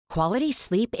Quality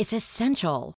sleep is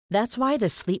essential. That's why the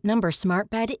Sleep Number Smart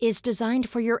Bed is designed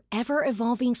for your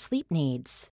ever-evolving sleep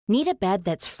needs. Need a bed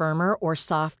that's firmer or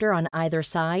softer on either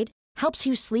side? Helps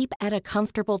you sleep at a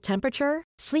comfortable temperature?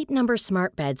 Sleep Number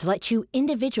Smart Beds let you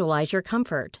individualize your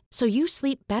comfort, so you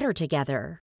sleep better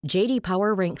together. J.D.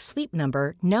 Power ranks Sleep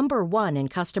Number number 1 in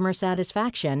customer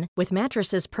satisfaction with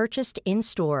mattresses purchased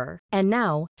in-store. And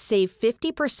now, save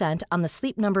 50% on the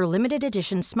Sleep Number Limited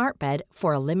Edition Smart Bed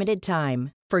for a limited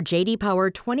time. For J.D. Power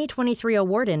 2023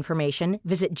 award information,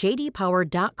 visit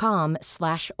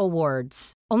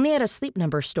jdpower.com/awards. Only at a Sleep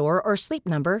Number store or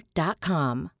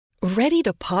sleepnumber.com. Ready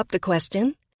to pop the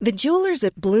question? The jewelers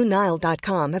at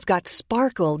BlueNile.com have got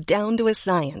sparkle down to a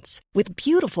science with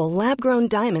beautiful lab-grown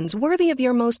diamonds worthy of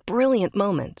your most brilliant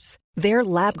moments. Their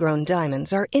lab-grown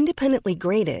diamonds are independently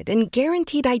graded and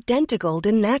guaranteed identical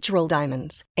to natural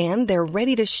diamonds, and they're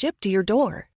ready to ship to your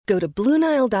door. Go to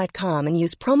BlueNile.com and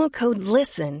use promo code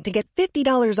LISTEN to get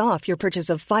 $50 off your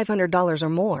purchase of $500 or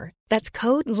more. That's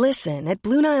code LISTEN at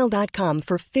BlueNile.com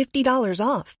for $50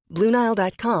 off.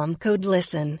 BlueNile.com, code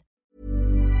LISTEN.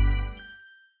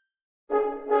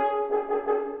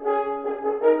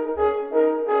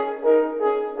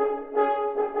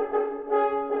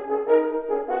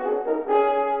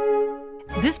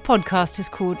 This podcast is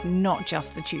called Not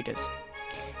Just the Tudors,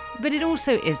 but it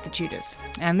also is the Tudors.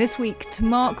 And this week, to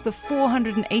mark the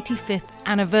 485th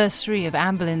anniversary of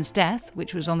Anne Boleyn's death,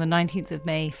 which was on the 19th of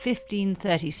May,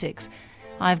 1536,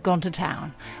 I've gone to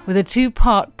town with a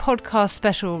 2-part podcast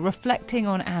special reflecting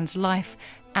on Anne's life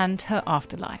and her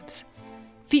afterlives,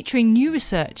 featuring new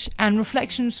research and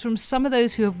reflections from some of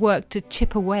those who have worked to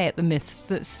chip away at the myths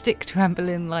that stick to Anne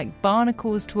Boleyn like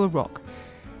barnacles to a rock.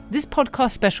 This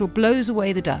podcast special blows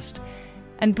away the dust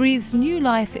and breathes new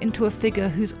life into a figure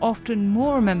who's often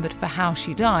more remembered for how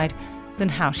she died than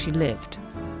how she lived.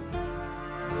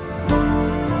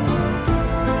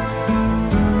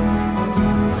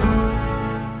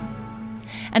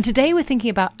 And today we're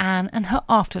thinking about Anne and her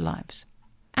afterlives.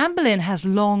 Anne Boleyn has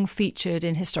long featured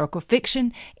in historical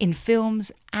fiction, in films,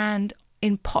 and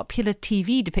in popular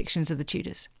TV depictions of the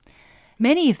Tudors.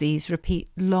 Many of these repeat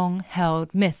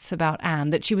long-held myths about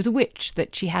Anne, that she was a witch,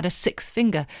 that she had a 6th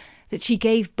finger, that she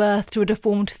gave birth to a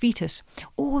deformed fetus,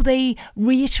 or they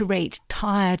reiterate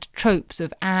tired tropes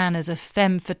of Anne as a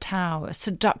femme fatale, a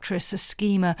seductress, a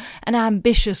schemer, an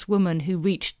ambitious woman who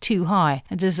reached too high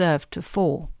and deserved to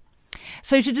fall.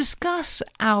 So to discuss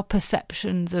our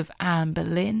perceptions of Anne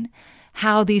Boleyn,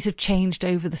 how these have changed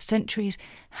over the centuries,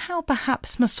 how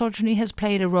perhaps misogyny has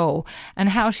played a role, and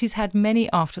how she's had many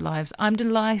afterlives, I'm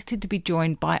delighted to be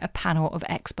joined by a panel of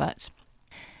experts.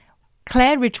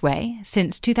 Claire Ridgway,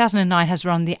 since 2009, has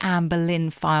run the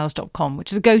AnneBoleynFiles.com,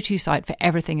 which is a go-to site for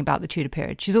everything about the Tudor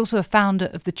period. She's also a founder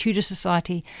of the Tudor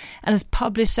Society and has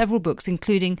published several books,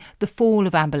 including The Fall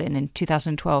of Anne Boleyn in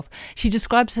 2012. She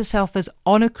describes herself as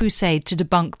on a crusade to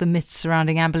debunk the myths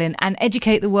surrounding Anne Boleyn and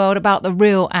educate the world about the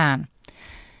real Anne.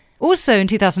 Also in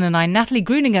 2009, Natalie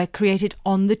Gruninger created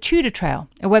On the Tudor Trail,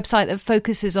 a website that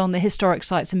focuses on the historic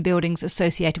sites and buildings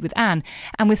associated with Anne,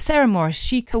 and with Sarah Morris,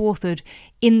 she co-authored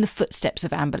In the Footsteps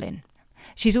of Anne Boleyn.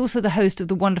 She's also the host of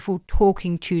the wonderful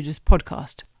Talking Tudors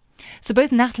podcast. So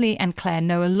both Natalie and Claire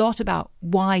know a lot about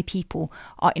why people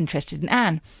are interested in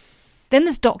Anne. Then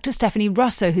there's Dr. Stephanie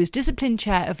Russo, who's Discipline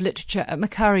Chair of Literature at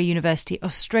Macquarie University,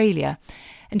 Australia.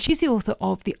 And she's the author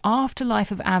of The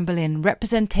Afterlife of Anne Boleyn,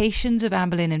 Representations of Anne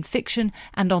Boleyn in Fiction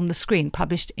and on the Screen,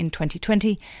 published in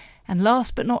 2020. And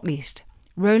last but not least,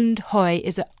 Roland Hoy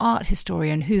is an art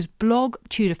historian whose blog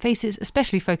Tudor Faces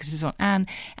especially focuses on Anne,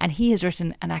 and he has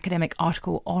written an academic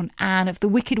article on Anne of the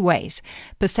Wicked Ways,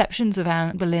 Perceptions of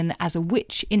Anne Boleyn as a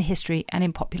Witch in History and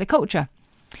in Popular Culture.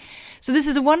 So this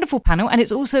is a wonderful panel, and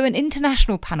it's also an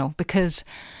international panel because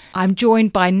I'm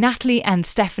joined by Natalie and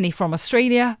Stephanie from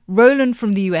Australia, Roland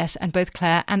from the US, and both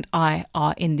Claire and I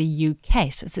are in the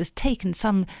UK. So it has taken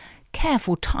some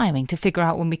careful timing to figure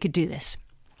out when we could do this.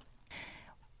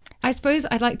 I suppose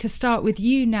I'd like to start with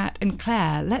you, Nat and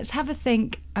Claire. Let's have a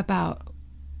think about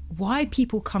why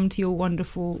people come to your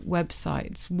wonderful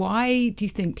websites. Why do you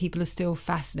think people are still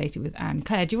fascinated with Anne?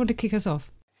 Claire, do you want to kick us off?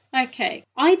 Okay,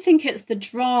 I think it's the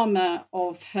drama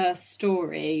of her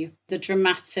story, the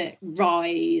dramatic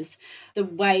rise, the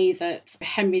way that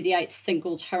Henry VIII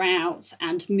singled her out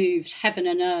and moved heaven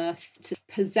and earth to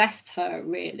possess her,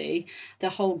 really. The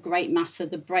whole great matter,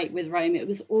 the break with Rome, it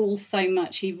was all so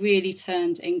much. He really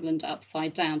turned England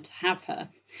upside down to have her.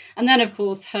 And then, of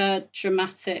course, her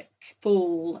dramatic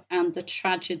fall and the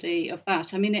tragedy of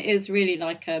that. I mean, it is really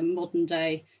like a modern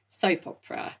day soap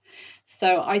opera.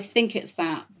 So I think it's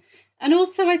that. And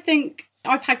also, I think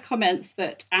I've had comments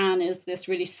that Anne is this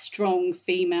really strong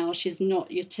female. She's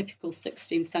not your typical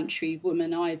 16th century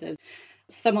woman either.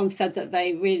 Someone said that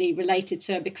they really related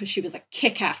to her because she was a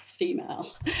kick-ass female.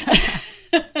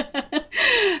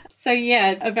 So,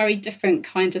 yeah, a very different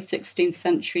kind of 16th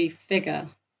century figure.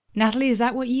 Natalie, is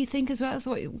that what you think as well? Is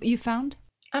what you found?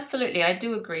 Absolutely. I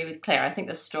do agree with Claire. I think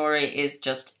the story is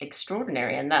just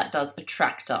extraordinary, and that does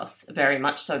attract us very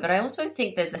much so. But I also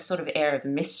think there's a sort of air of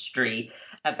mystery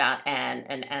about Anne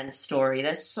and Anne's story.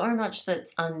 There's so much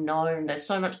that's unknown. There's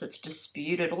so much that's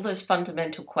disputed. All those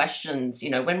fundamental questions,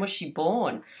 when was she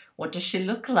born? What does she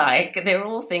look like? They're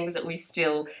all things that we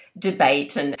still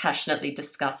debate and passionately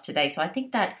discuss today. So I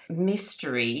think that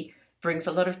mystery brings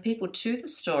a lot of people to the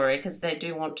story because they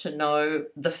do want to know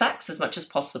the facts as much as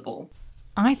possible.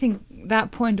 I think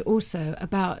that point also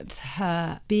about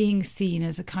her being seen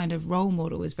as a kind of role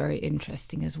model was very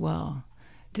interesting as well.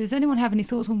 Does anyone have any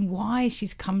thoughts on why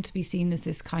she's come to be seen as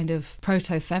this kind of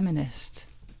proto-feminist?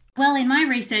 Well, in my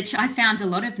research, I found a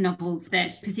lot of novels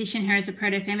that position her as a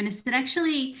proto-feminist that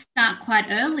actually start quite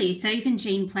early. So even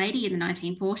Jean Plaidy in the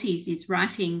 1940s is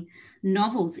writing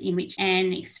novels in which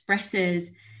Anne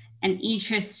expresses an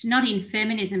interest, not in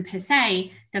feminism per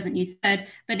se, doesn't use the word,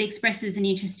 but expresses an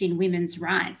interest in women's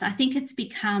rights. I think it's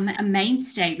become a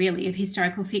mainstay, really, of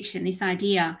historical fiction, this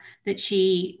idea that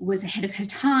she was ahead of her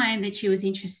time, that she was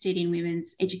interested in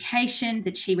women's education,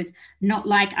 that she was not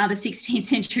like other 16th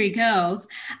century girls,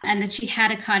 and that she had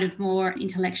a kind of more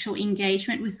intellectual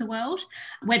engagement with the world.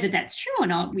 Whether that's true or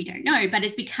not, we don't know, but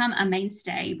it's become a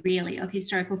mainstay, really, of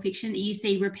historical fiction that you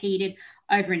see repeated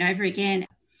over and over again.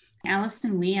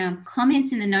 Alison Weir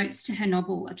comments in the notes to her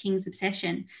novel, A King's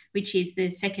Obsession, which is the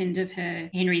second of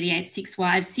her Henry VIII Six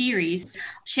Wives series.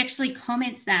 She actually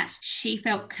comments that she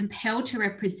felt compelled to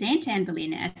represent Anne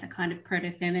Boleyn as a kind of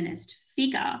proto-feminist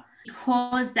figure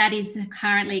because that is the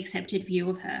currently accepted view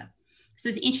of her. So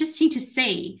it's interesting to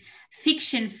see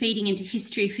fiction feeding into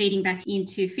history, feeding back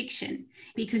into fiction,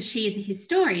 because she is a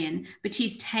historian, but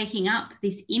she's taking up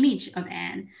this image of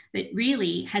Anne that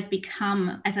really has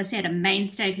become, as I said, a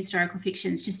mainstay of historical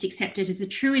fiction. It's just accepted as a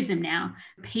truism now,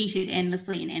 repeated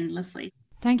endlessly and endlessly.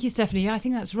 Thank you, Stephanie. Yeah, I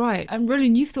think that's right. And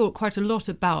Roland, you've thought quite a lot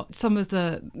about some of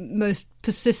the most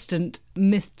persistent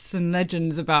myths and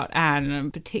legends about Anne,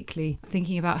 and particularly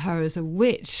thinking about her as a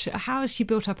witch. How has she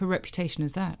built up a reputation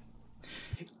as that?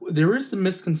 There is a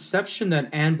misconception that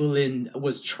Anne Boleyn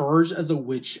was charged as a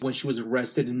witch when she was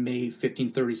arrested in May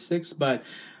 1536, but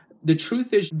the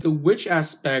truth is the witch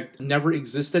aspect never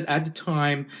existed at the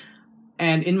time,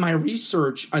 and in my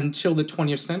research until the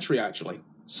 20th century, actually.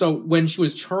 So when she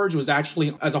was charged, it was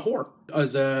actually as a whore,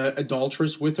 as an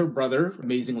adulteress with her brother,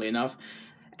 amazingly enough.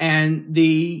 And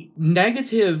the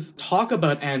negative talk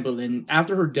about Anne Boleyn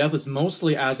after her death was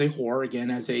mostly as a whore, again,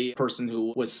 as a person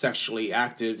who was sexually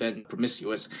active and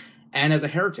promiscuous, and as a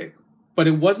heretic. But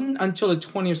it wasn't until the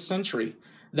 20th century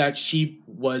that she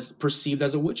was perceived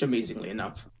as a witch, amazingly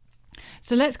enough.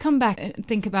 So let's come back and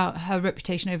think about her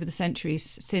reputation over the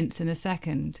centuries since in a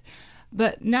second.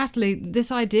 But Natalie,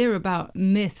 this idea about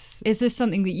myths, is this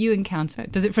something that you encounter?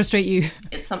 Does it frustrate you?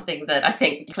 It's something that I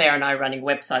think Claire and I, running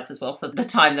websites as well for the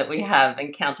time that we have,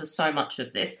 encounter so much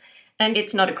of this. And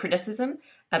it's not a criticism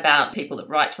about people that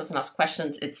write to us and ask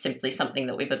questions. It's simply something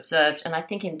that we've observed. And I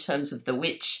think in terms of the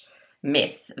witch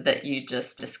myth that you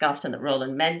just discussed and that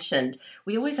Roland mentioned,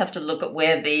 we always have to look at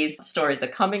where these stories are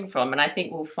coming from. And I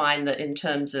think we'll find that in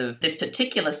terms of this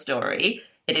particular story,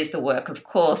 it is the work, of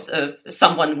course, of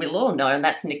someone we'll all know, and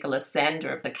that's Nicholas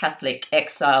Sander, the Catholic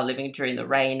exile living during the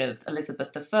reign of Elizabeth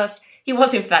I. He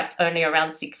was, in fact, only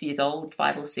around 6 years old,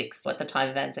 5 or 6, at the time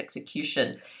of Anne's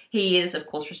execution. He is, of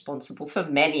course, responsible for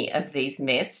many of these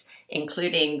myths,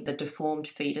 including the deformed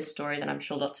fetus story that I'm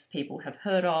sure lots of people have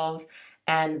heard of,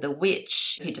 and the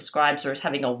witch. He describes her as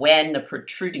having a wen, a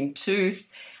protruding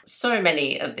tooth. So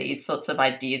many of these sorts of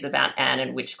ideas about Anne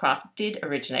and witchcraft did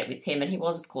originate with him, and he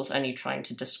was, of course, only trying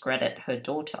to discredit her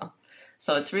daughter.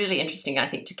 So it's really interesting, I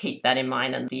think, to keep that in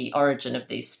mind, and the origin of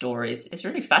these stories is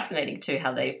really fascinating too,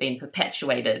 how they've been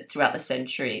perpetuated throughout the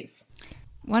centuries.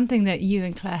 One thing that you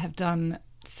and Claire have done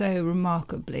so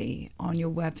remarkably on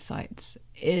your websites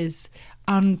is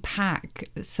unpack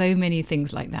so many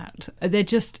things like that. They're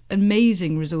just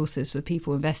amazing resources for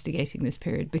people investigating this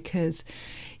period, because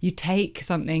you take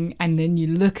something and then you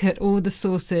look at all the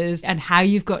sources and how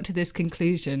you've got to this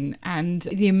conclusion, and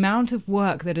the amount of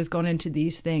work that has gone into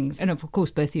these things. And of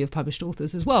course, both of you have published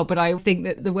authors as well, but I think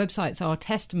that the websites are a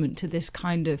testament to this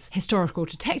kind of historical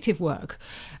detective work.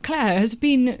 Claire, has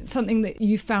been something that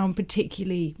you found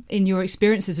particularly in your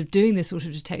experiences of doing this sort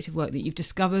of detective work that you've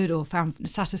discovered or found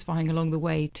satisfying along the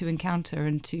way to encounter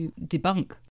and to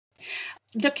debunk?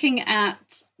 Looking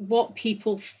at what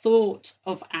people thought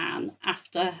of Anne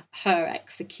after her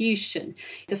execution,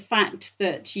 the fact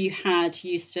that you had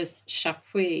Eustace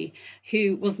Chapuis,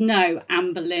 who was no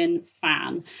Anne Boleyn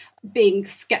fan, being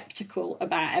sceptical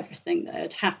about everything that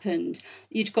had happened.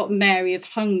 You'd got Mary of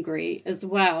Hungary as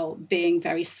well, being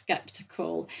very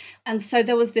sceptical. And so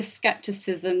there was this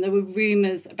scepticism. There were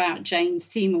rumours about Jane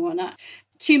Seymour. And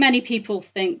too many people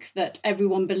think that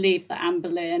everyone believed that Anne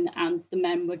Boleyn and the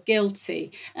men were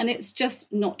guilty. And it's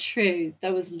just not true.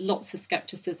 There was lots of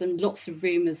scepticism, lots of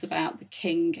rumours about the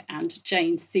king and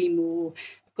Jane Seymour,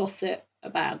 gossip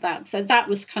about that. So that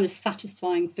was kind of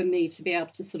satisfying for me to be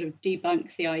able to sort of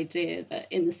debunk the idea that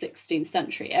in the 16th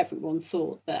century, everyone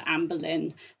thought that Anne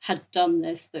Boleyn had done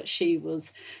this, that she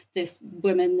was this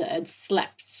woman that had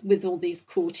slept with all these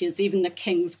courtiers, even the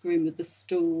king's groom of the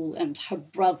stool and her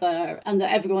brother, and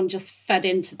that everyone just fed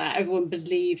into that. Everyone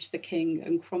believed the king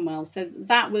and Cromwell. So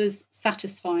that was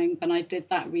satisfying when I did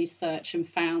that research and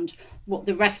found what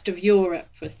the rest of Europe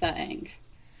was saying.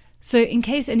 So in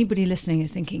case anybody listening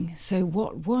is thinking, so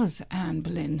what was Anne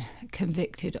Boleyn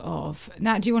convicted of?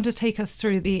 Nat, do you want to take us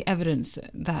through the evidence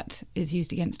that is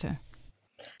used against her?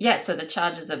 Yeah, so the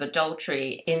charges of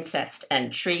adultery, incest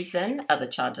and treason are the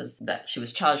charges that she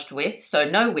was charged with. So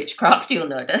no witchcraft, you'll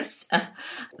notice.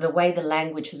 The way the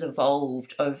language has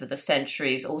evolved over the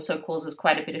centuries also causes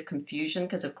quite a bit of confusion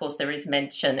because, of course, there is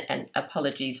mention, and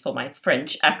apologies for my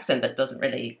French accent that doesn't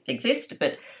really exist,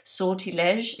 but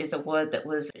sortilège is a word that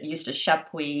was used as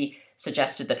Chapuis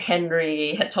suggested that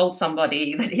Henry had told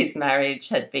somebody that his marriage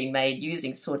had been made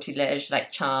using sortilège,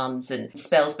 like charms and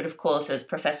spells. But of course, as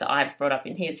Professor Ives brought up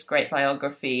in his great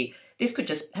biography, this could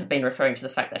just have been referring to the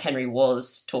fact that Henry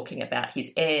was talking about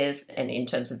his heirs and in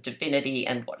terms of divinity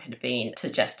and what had been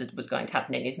suggested was going to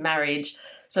happen in his marriage.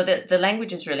 So the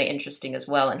language is really interesting as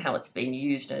well, and how it's been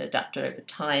used and adapted over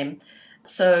time.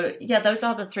 So yeah, those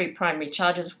are the three primary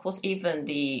charges. Of course, even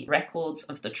the records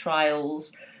of the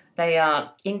trials, they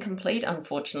are incomplete,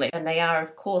 unfortunately, and they are,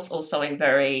 of course, also in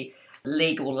very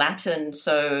legal Latin,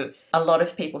 so a lot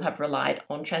of people have relied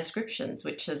on transcriptions,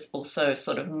 which has also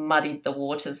sort of muddied the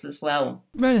waters as well.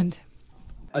 Roland?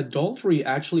 Adultery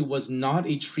actually was not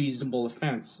a treasonable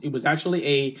offense. It was actually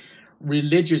a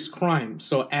religious crime,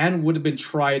 so Anne would have been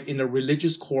tried in a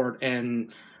religious court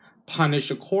and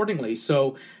punished accordingly.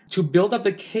 So to build up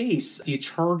the case, the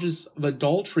charges of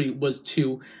adultery was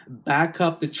to back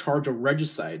up the charge of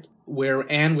regicide,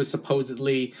 where Anne was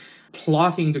supposedly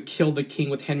plotting to kill the king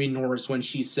with Henry Norris when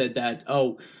she said that,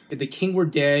 oh, if the king were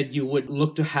dead, you would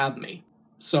look to have me.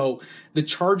 So the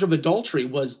charge of adultery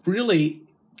was really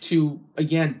to,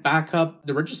 again, back up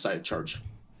the regicide charge.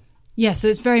 Yeah, so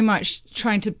it's very much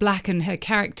trying to blacken her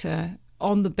character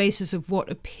on the basis of what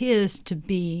appears to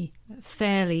be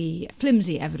fairly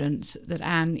flimsy evidence that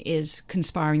Anne is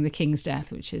conspiring the king's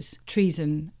death, which is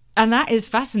treason. And that is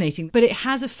fascinating, but it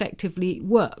has effectively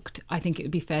worked, I think it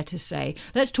would be fair to say.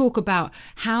 Let's talk about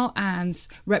how Anne's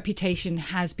reputation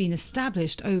has been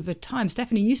established over time.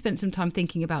 Stephanie, you spent some time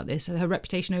thinking about this, her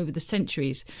reputation over the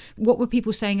centuries. What were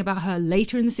people saying about her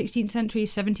later in the 16th century,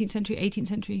 17th century, 18th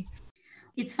century?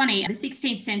 It's funny, the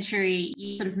 16th century,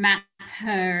 you sort of map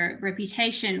her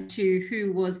reputation to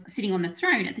who was sitting on the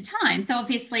throne at the time. So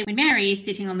obviously when Mary is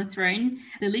sitting on the throne,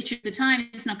 the literature at the time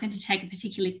is not going to take a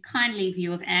particularly kindly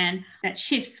view of Anne. That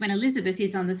shifts when Elizabeth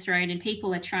is on the throne and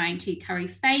people are trying to curry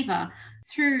favour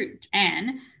through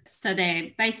Anne. So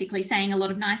they're basically saying a lot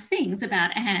of nice things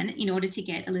about Anne in order to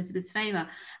get Elizabeth's favour.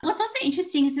 What's also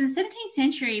interesting is in the 17th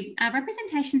century,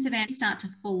 representations of Anne start to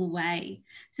fall away.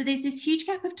 So there's this huge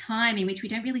gap of time in which we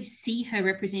don't really see her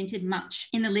represented much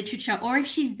in the literature, or if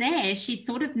she's there, she's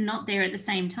sort of not there at the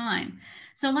same time.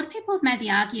 So a lot of people have made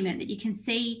the argument that you can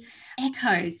see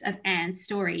echoes of Anne's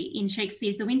story in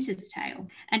Shakespeare's The Winter's Tale.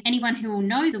 And anyone who will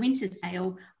know The Winter's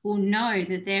Tale will know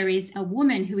that there is a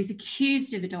woman who is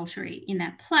accused of adultery in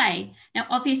that play. Now,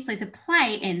 obviously, the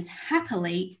play ends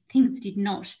happily. Things did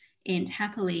not end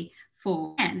happily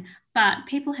for Anne, but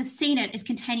people have seen it as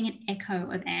containing an echo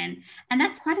of Anne. And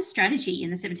that's quite a strategy in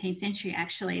the 17th century,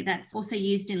 actually. That's also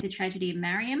used in the tragedy of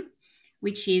Mariam,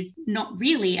 which is not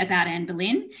really about Anne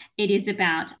Boleyn. It is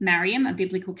about Mariam, a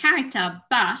biblical character,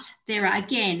 but there are,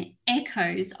 again,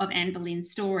 echoes of Anne Boleyn's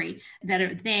story that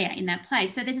are there in that play.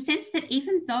 So there's a sense that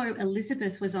even though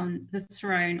Elizabeth was on the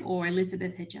throne or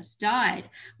Elizabeth had just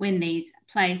died when these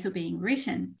plays were being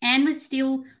written, Anne was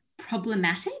still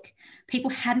problematic, people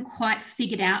hadn't quite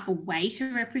figured out a way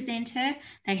to represent her.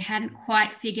 They hadn't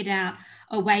quite figured out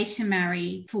a way to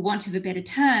marry, for want of a better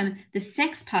term, the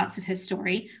sex parts of her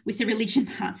story with the religion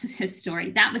parts of her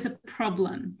story. That was a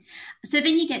problem. So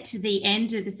then you get to the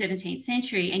end of the 17th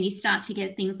century and you start to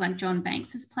get things like John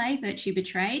Banks's play, Virtue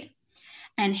Betrayed.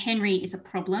 And Henry is a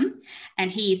problem,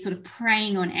 and he is sort of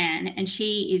preying on Anne, and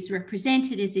she is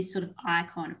represented as this sort of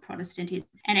icon of Protestantism,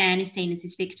 and Anne is seen as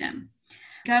this victim.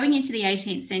 Going into the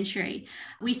 18th century,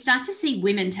 we start to see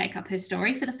women take up her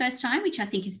story for the first time, which I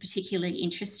think is particularly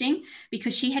interesting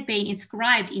because she had been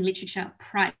inscribed in literature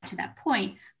prior to that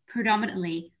point,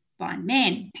 predominantly by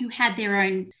men who had their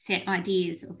own set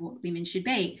ideas of what women should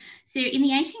be. So in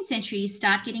the 18th century, you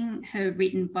start getting her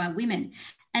written by women.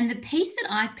 And the piece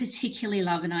that I particularly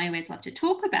love, and I always love to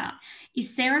talk about,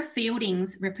 is Sarah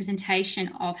Fielding's representation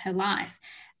of her life.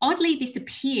 Oddly, this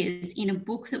appears in a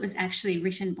book that was actually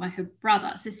written by her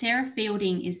brother. So Sarah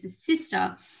Fielding is the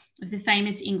sister of the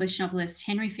famous English novelist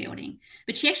Henry Fielding,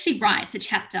 but she actually writes a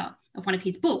chapter of one of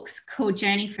his books called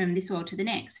Journey from This World to the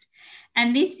Next.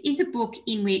 And this is a book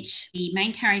in which the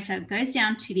main character goes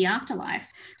down to the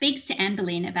afterlife, speaks to Anne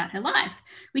Boleyn about her life,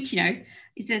 which,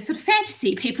 is a sort of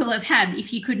fantasy people have had.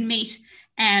 If you could meet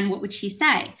Anne, what would she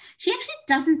say? She actually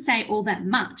doesn't say all that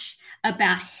much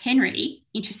about Henry,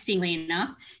 interestingly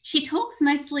enough. She talks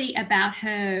mostly about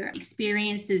her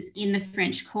experiences in the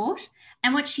French court.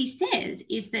 And what she says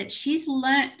is that she's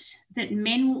learnt that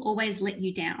men will always let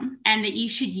you down and that you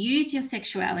should use your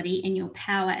sexuality and your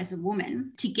power as a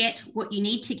woman to get what you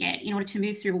need to get in order to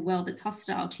move through a world that's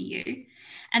hostile to you.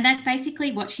 And that's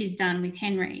basically what she's done with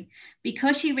Henry.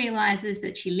 Because she realises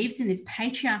that she lives in this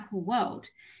patriarchal world,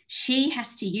 she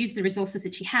has to use the resources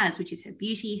that she has, which is her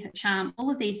beauty, her charm, all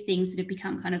of these things that have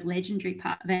become kind of legendary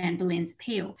part of Anne Boleyn's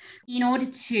appeal, in order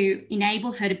to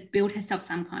enable her to build herself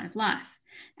some kind of life.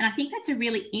 And I think that's a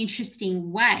really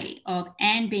interesting way of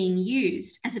Anne being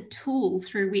used as a tool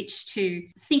through which to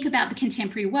think about the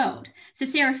contemporary world. So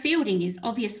Sarah Fielding is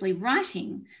obviously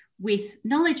writing with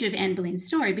knowledge of Anne Boleyn's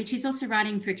story, but she's also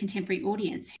writing for a contemporary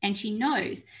audience. And she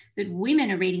knows that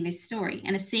women are reading this story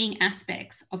and are seeing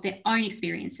aspects of their own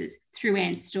experiences through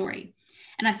Anne's story.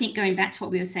 And I think going back to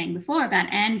what we were saying before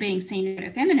about Anne being seen as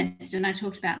a feminist, and I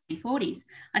talked about the 40s,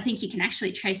 I think you can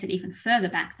actually trace it even further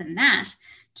back than that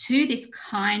to this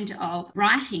kind of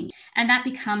writing. And that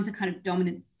becomes a kind of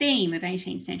dominant theme of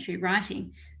 18th century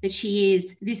writing, that she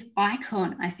is this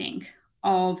icon, I think,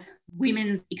 of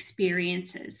women's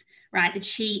experiences, right? That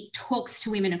she talks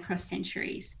to women across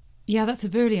centuries. Yeah, that's a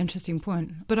very interesting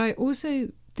point. But I also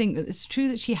think that it's true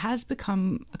that she has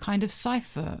become a kind of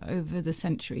cipher over the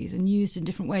centuries and used in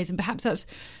different ways. And perhaps that's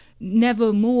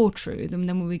never more true than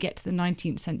when we get to the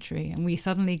 19th century and we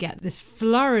suddenly get this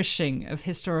flourishing of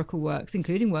historical works,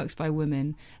 including works by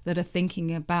women, that are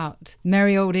thinking about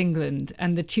merry old England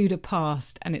and the Tudor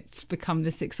past, and it's become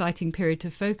this exciting period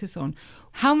to focus on.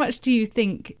 How much do you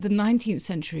think the 19th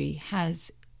century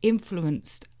has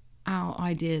influenced our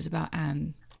ideas about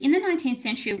Anne? In the 19th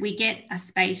century, we get a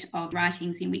spate of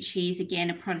writings in which she is again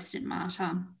a Protestant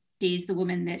martyr. She is the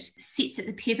woman that sits at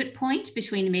the pivot point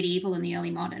between the medieval and the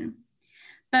early modern.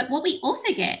 But what we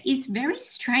also get is very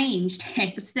strange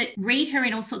texts that read her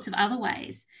in all sorts of other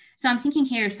ways. So I'm thinking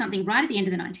here of something right at the end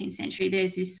of the 19th century.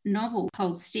 There's this novel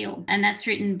called Still, and that's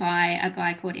written by a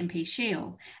guy called M.P.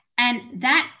 Shiel. And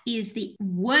that is the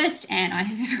worst Anne I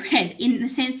have ever read, in the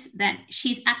sense that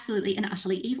she's absolutely and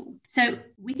utterly evil. So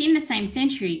within the same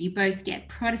century, you both get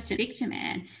Protestant victim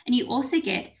Anne, and you also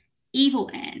get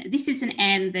evil Anne. This is an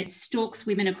Anne that stalks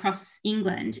women across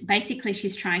England. Basically,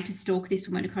 she's trying to stalk this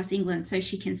woman across England so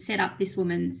she can set up this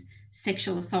woman's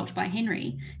sexual assault by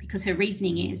Henry, because her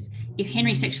reasoning is if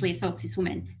Henry sexually assaults this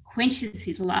woman, quenches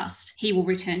his lust, he will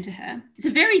return to her. It's a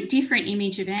very different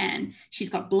image of Anne. She's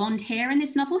got blonde hair in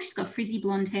this novel. She's got frizzy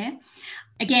blonde hair.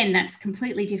 Again, that's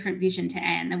completely different vision to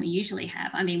Anne than we usually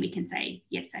have. I mean, we can say,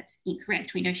 yes, that's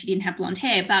incorrect. We know she didn't have blonde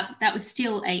hair, but that was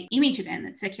still an image of Anne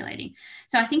that's circulating.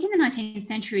 So I think in the 19th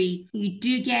century, you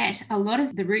do get a lot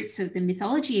of the roots of the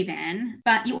mythology of Anne,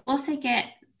 but you also get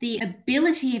the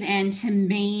ability of Anne to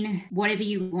mean whatever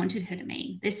you wanted her to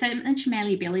mean. There's so much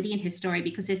malleability in her story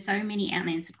because there's so many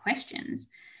unanswered questions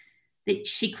that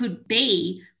she could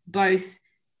be both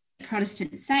a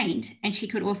Protestant saint and she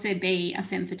could also be a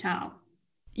femme fatale.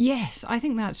 Yes, I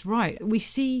think that's right. We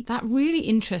see that really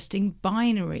interesting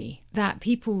binary that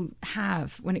people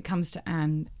have when it comes to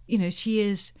Anne. You know, she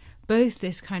is both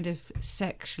this kind of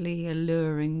sexually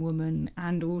alluring woman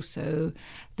and also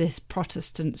this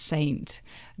Protestant saint,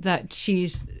 that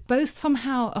she's both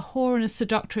somehow a whore and a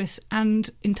seductress and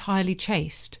entirely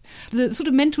chaste. The sort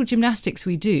of mental gymnastics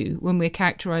we do when we're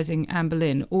characterising Anne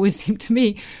Boleyn always seem to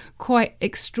me quite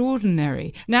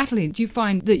extraordinary. Natalie, do you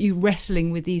find that you're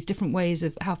wrestling with these different ways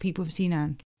of how people have seen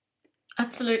Anne?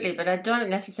 Absolutely, but I don't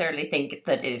necessarily think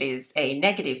that it is a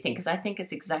negative thing, because I think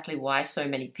it's exactly why so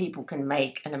many people can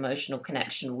make an emotional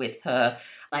connection with her.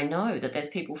 I know that there's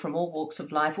people from all walks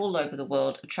of life all over the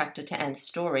world attracted to Anne's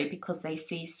story because they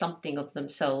see something of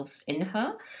themselves in her,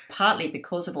 partly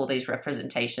because of all these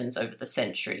representations over the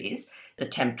centuries. The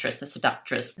temptress, the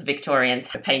seductress, the Victorians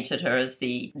painted her as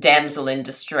the damsel in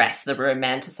distress, the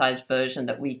romanticised version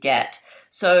that we get.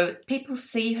 So people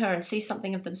see her and see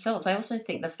something of themselves. I also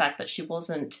think the fact that she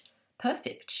wasn't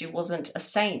perfect, she wasn't a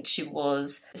saint, she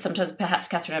was, sometimes perhaps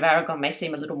Catherine of Aragon may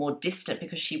seem a little more distant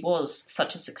because she was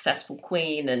such a successful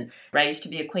queen and raised to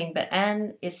be a queen, but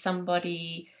Anne is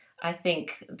somebody I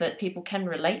think that people can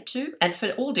relate to, and for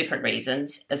all different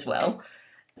reasons as well.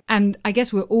 And I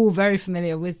guess we're all very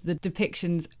familiar with the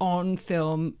depictions on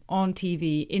film, on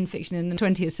TV, in fiction in the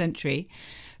 20th century.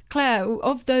 Claire,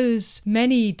 of those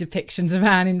many depictions of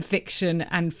Anne in fiction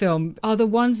and film, are the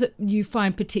ones that you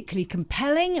find particularly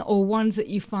compelling or ones that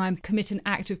you find commit an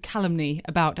act of calumny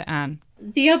about Anne?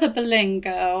 The other Boleyn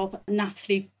girl,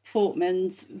 Natalie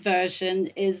Portman's version,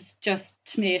 is just,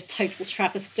 to me, a total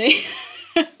travesty.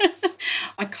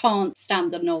 I can't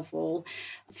stand the novel.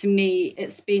 To me,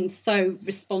 it's been so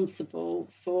responsible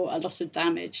for a lot of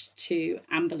damage to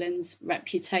Anne Boleyn's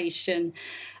reputation.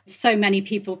 So many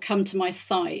people come to my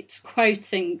site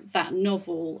quoting that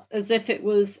novel as if it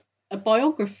was a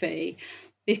biography,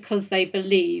 because they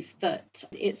believe that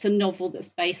it's a novel that's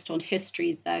based on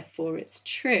history, therefore it's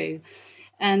true.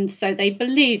 And so they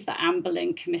believe that Anne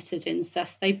Boleyn committed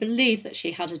incest. They believe that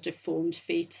she had a deformed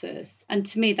fetus. And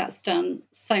to me, that's done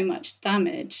so much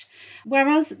damage.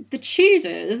 Whereas the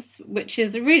Tudors, which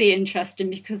is really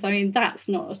interesting because, I mean, that's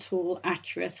not at all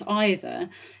accurate either.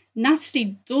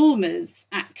 Natalie Dormer's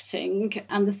acting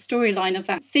and the storyline of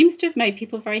that seems to have made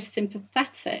people very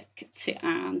sympathetic to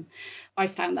Anne. I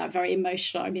found that very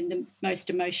emotional. I mean, the most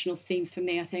emotional scene for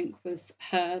me, I think, was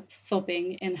her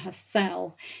sobbing in her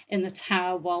cell in the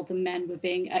tower while the men were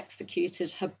being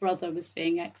executed. Her brother was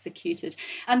being executed.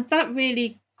 And that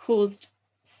really caused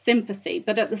sympathy,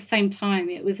 but at the same time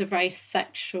it was a very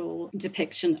sexual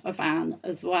depiction of Anne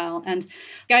as well. And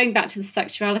going back to the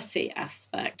sexuality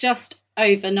aspect, just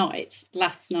overnight,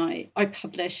 last night, I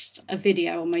published a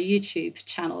video on my YouTube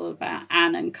channel about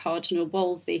Anne and Cardinal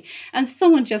Wolsey, and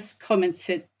someone just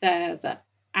commented there that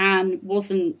Anne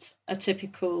wasn't a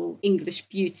typical English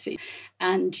beauty,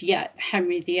 and yet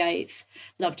Henry VIII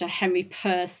loved her, Henry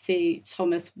Percy,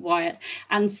 Thomas Wyatt,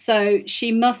 and so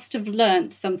she must have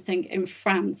learnt something in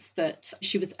France that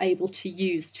she was able to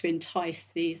use to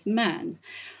entice these men.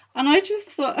 And I just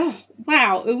thought, oh,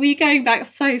 wow, are we going back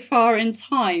so far in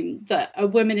time that a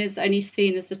woman is only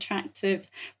seen as attractive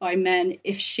by men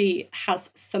if she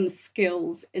has some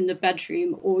skills in the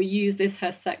bedroom or uses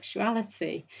her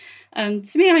sexuality?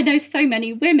 To me, I know so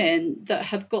many women that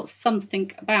have got something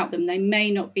about them. They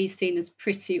may not be seen as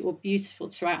pretty or beautiful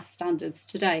to our standards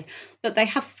today, but they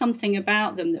have something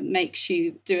about them that makes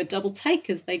you do a double take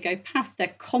as they go past.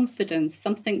 Their confidence,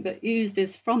 something that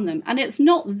oozes from them. And it's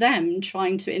not them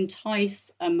trying to entice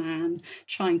a man,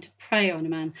 trying to prey on a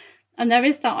man. And there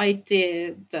is that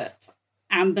idea that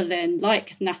Anne Boleyn,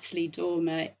 like Natalie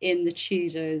Dormer in the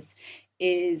Tudors,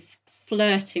 is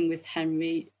flirting with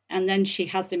Henry, and then she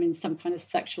has him in some kind of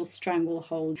sexual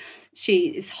stranglehold. She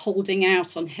is holding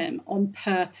out on him on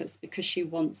purpose because she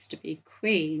wants to be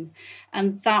queen.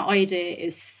 And that idea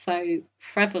is so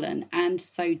prevalent and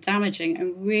so damaging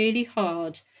and really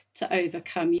hard to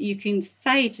overcome. You can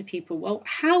say to people, well,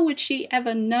 how would she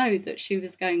ever know that she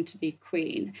was going to be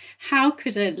queen? How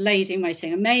could a lady in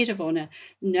waiting, a maid of honour,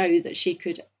 know that she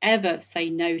could ever say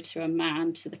no to a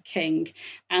man, to the king,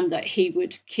 and that he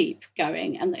would keep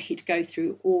going and that he'd go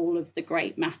through all of the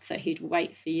great matter, he'd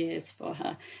wait for years for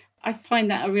her? I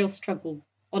find that a real struggle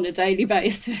on a daily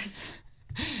basis.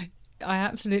 I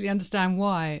absolutely understand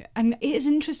why. And it is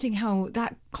interesting how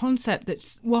that concept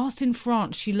that whilst in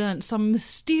France she learnt some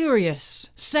mysterious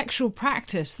sexual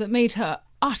practice that made her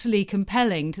utterly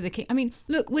compelling to the king. I mean,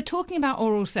 look, we're talking about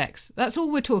oral sex. That's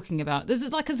all we're talking about. There's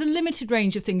a limited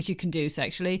range of things you can do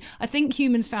sexually. I think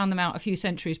humans found them out a few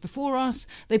centuries before us.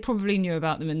 They probably knew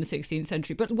about them in the 16th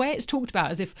century. But the way it's talked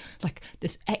about as if like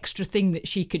this extra thing that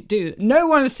she could do, no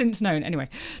one has since known. Anyway,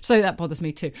 so that bothers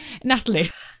me too.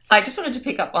 Natalie. I just wanted to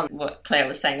pick up on what Claire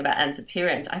was saying about Anne's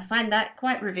appearance. I find that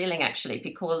quite revealing, actually,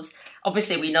 because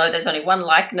obviously we know there's only one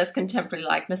likeness, contemporary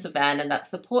likeness of Anne, and that's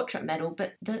the portrait medal,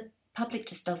 but the public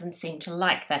just doesn't seem to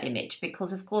like that image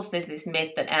because, of course, there's this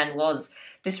myth that Anne was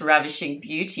this ravishing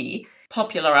beauty,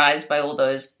 popularised by all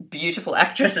those beautiful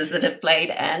actresses that have played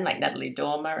Anne, like Natalie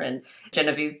Dormer and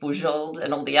Genevieve Bujold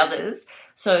and all the others.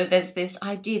 So there's this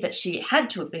idea that she had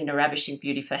to have been a ravishing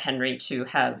beauty for Henry to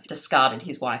have discarded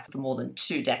his wife for more than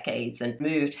 2 decades and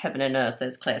moved heaven and earth,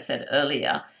 as Claire said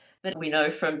earlier. But we know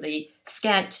from the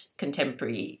scant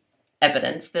contemporary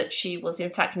evidence that she was in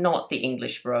fact not the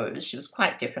English Rose. She was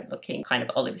quite different looking, kind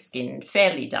of olive skinned,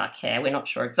 fairly dark hair. We're not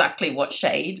sure exactly what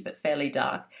shade, but fairly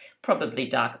dark, probably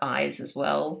dark eyes as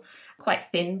well. Quite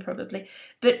thin, probably.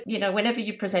 But, you know, whenever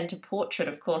you present a portrait,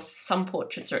 of course, some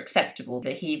portraits are acceptable.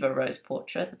 The Hever Rose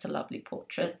portrait, that's a lovely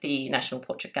portrait. The National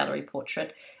Portrait Gallery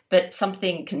portrait. But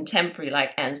something contemporary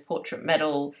like Anne's portrait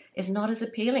medal is not as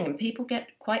appealing. And people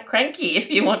get quite cranky if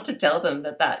you want to tell them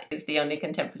that that is the only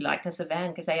contemporary likeness of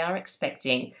Anne, because they are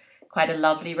expecting quite a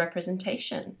lovely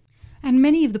representation. And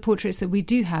many of the portraits that we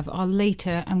do have are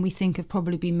later and we think have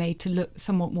probably been made to look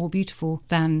somewhat more beautiful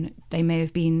than they may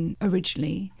have been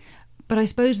originally. But I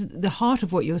suppose the heart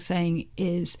of what you're saying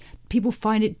is people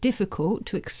find it difficult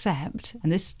to accept,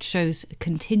 and this shows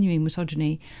continuing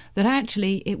misogyny, that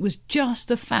actually it was just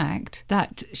the fact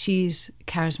that she's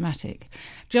charismatic,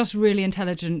 just really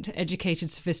intelligent,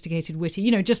 educated, sophisticated, witty,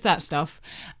 you know, just that stuff.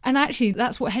 And actually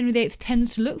that's what Henry VIII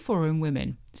tends to look for in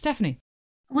women. Stephanie?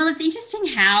 Well, it's interesting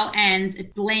how Anne's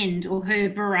blend or her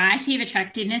variety of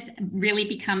attractiveness really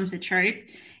becomes a trope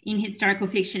in historical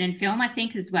fiction and film, I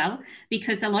think, as well,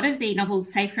 because a lot of the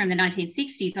novels, say from the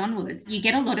 1960s onwards, you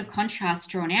get a lot of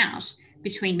contrast drawn out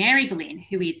between Mary Boleyn,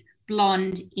 who is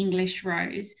blonde English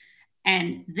Rose,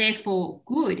 and therefore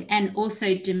good and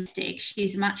also domestic.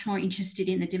 She's much more interested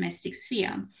in the domestic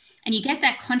sphere. And you get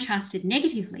that contrasted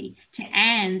negatively to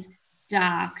Anne's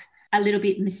dark, a little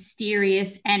bit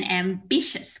mysterious and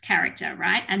ambitious character,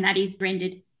 right? And that is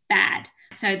rendered bad.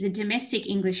 So the domestic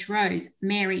English Rose,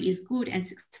 Mary, is good and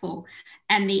successful,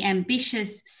 and the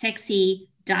ambitious, sexy,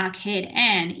 dark-haired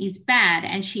Anne is bad,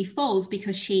 and she falls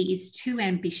because she is too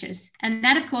ambitious. And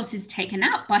that, of course, is taken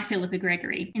up by Philippa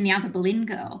Gregory in The Other Boleyn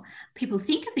Girl. People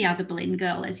think of The Other Boleyn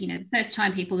Girl as, you know, the first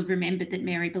time people have remembered that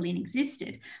Mary Boleyn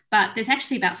existed. But there's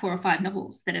actually about 4 or 5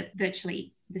 novels that are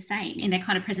virtually the same in their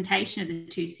kind of presentation of the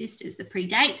two sisters that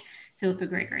predate Philippa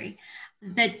Gregory,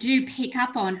 that do pick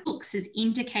up on looks as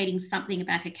indicating something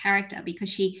about her character, because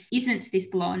she isn't this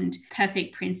blonde,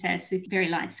 perfect princess with very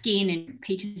light skin and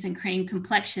peaches and cream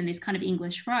complexion, this kind of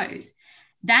English Rose.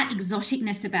 That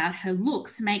exoticness about her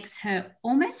looks makes her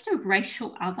almost a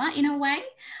racial other in a way.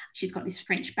 She's got this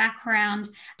French background.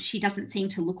 She doesn't seem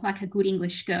to look like a good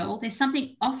English girl. There's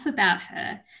something off about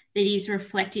her that is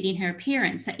reflected in her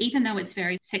appearance. So even though it's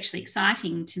very sexually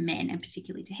exciting to men, and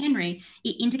particularly to Henry,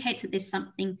 it indicates that there's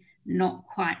something not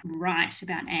quite right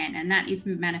about Anne. And that is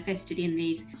manifested in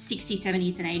these 60s,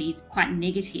 70s and 80s quite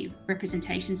negative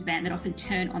representations of Anne that often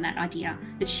turn on that idea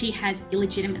that she has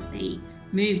illegitimately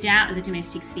moved out of the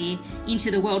domestic sphere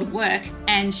into the world of work,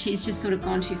 and she's just sort of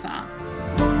gone too far.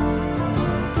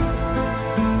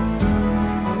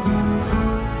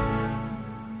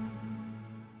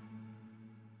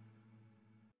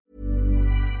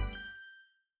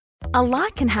 A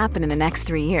lot can happen in the next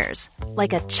 3 years.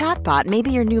 Like a chatbot may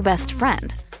be your new best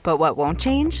friend. But what won't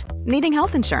change? Needing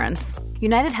health insurance.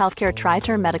 United Healthcare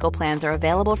Tri-Term Medical Plans are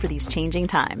available for these changing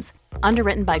times.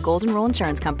 Underwritten by Golden Rule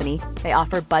Insurance Company, they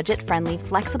offer budget-friendly,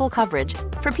 flexible coverage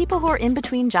for people who are in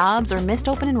between jobs or missed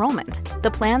open enrollment.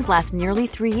 The plans last nearly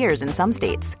 3 years in some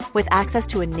states, with access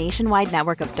to a nationwide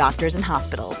network of doctors and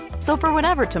hospitals. So for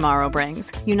whatever tomorrow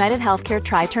brings, United Healthcare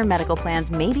Tri-Term Medical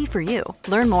Plans may be for you.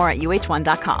 Learn more at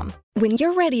uh1.com. When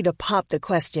you're ready to pop the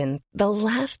question, the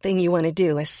last thing you want to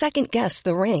do is second-guess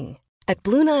the ring. At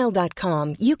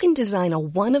BlueNile.com, you can design a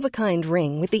one-of-a-kind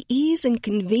ring with the ease and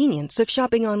convenience of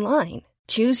shopping online.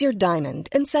 Choose your diamond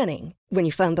and setting. When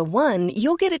you find the one,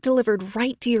 you'll get it delivered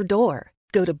right to your door.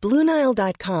 Go to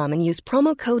BlueNile.com and use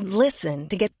promo code LISTEN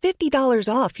to get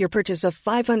 $50 off your purchase of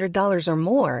 $500 or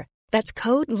more. That's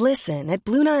code LISTEN at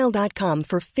BlueNile.com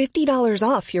for $50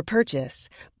 off your purchase.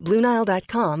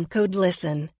 BlueNile.com, code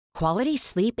LISTEN. Quality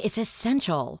sleep is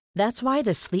essential. That's why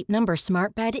the Sleep Number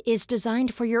Smart Bed is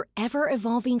designed for your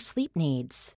ever-evolving sleep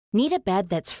needs. Need a bed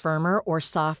that's firmer or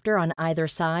softer on either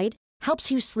side? Helps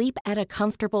you sleep at a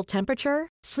comfortable temperature?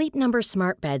 Sleep Number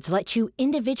Smart Beds let you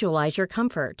individualize your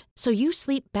comfort so you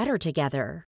sleep better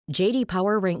together. JD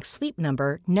Power ranks Sleep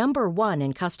Number number 1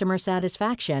 in customer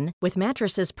satisfaction with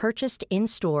mattresses purchased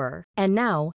in-store. And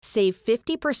now, save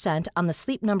 50% on the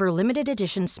Sleep Number Limited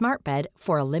Edition Smart Bed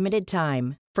for a limited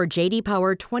time. For JD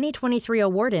Power 2023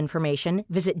 award information,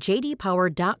 visit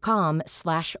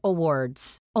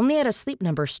jdpower.com/awards. Only at a Sleep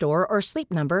Number store or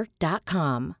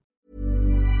sleepnumber.com.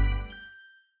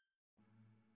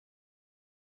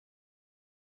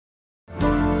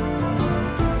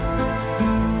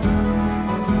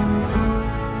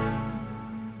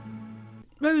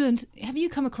 Roland, have you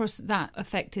come across that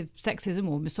effective sexism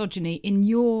or misogyny in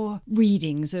your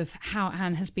readings of how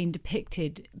Anne has been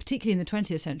depicted, particularly in the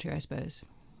 20th century, I suppose?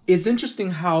 It's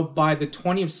interesting how by the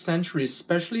 20th century,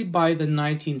 especially by the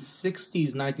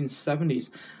 1960s, 1970s,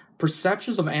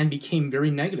 perceptions of Anne became very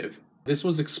negative. This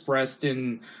was expressed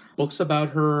in books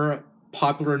about her,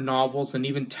 popular novels, and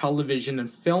even television and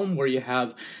film, where you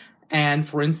have Anne,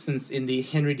 for instance, in the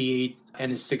Henry VIII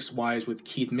and His Six Wives with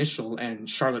Keith Mitchell and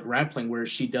Charlotte Rampling, where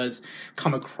she does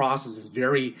come across as this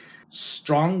very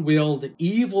strong-willed,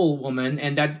 evil woman,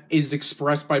 and that is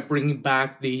expressed by bringing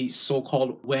back the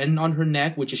so-called wen on her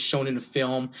neck, which is shown in the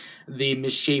film The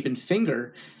Misshapen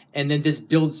Finger. And then this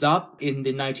builds up in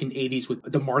the 1980s with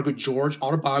the Margaret George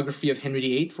autobiography of Henry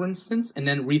VIII, for instance, and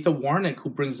then Retha Warnick, who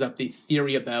brings up the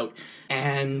theory about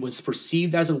Anne was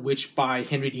perceived as a witch by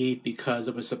Henry VIII because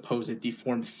of a supposed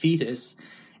deformed fetus.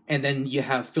 And then you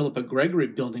have Philippa Gregory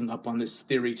building up on this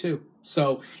theory too.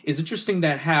 So it's interesting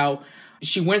that how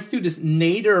she went through this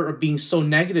nadir of being so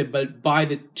negative, but by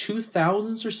the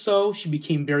 2000s or so, she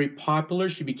became very popular.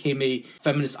 She became a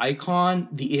feminist icon,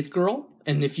 the it girl.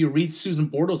 And if you read Susan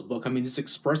Bordeaux's book, I mean, this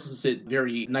expresses it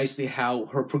very nicely how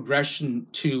her progression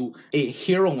to a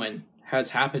heroine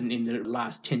has happened in the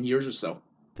last 10 years or so.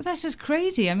 But that's just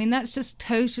crazy. I mean, that's just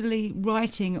totally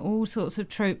writing all sorts of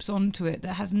tropes onto it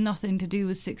that has nothing to do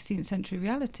with 16th century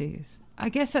realities. I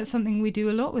guess that's something we do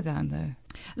a lot with Anne, though.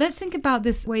 Let's think about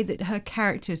this way that her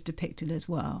character is depicted as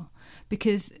well,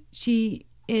 because she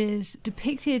is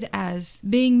depicted as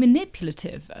being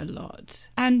manipulative a lot.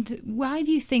 And why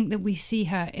do you think that we see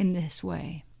her in this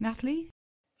way? Natalie?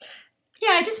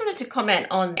 Yeah, I just wanted to comment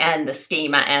on Anne the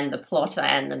schemer and the plotter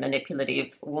and the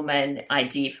manipulative woman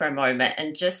idea for a moment,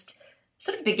 and just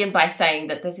sort of begin by saying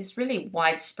that there's this really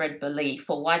widespread belief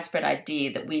or widespread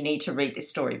idea that we need to read this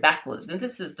story backwards. And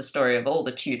this is the story of all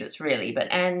the Tudors, really.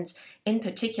 But Anne's in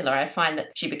particular, I find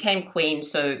that she became queen,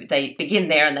 so they begin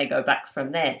there and they go back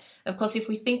from there. Of course, if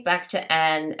we think back to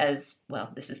Anne as, well,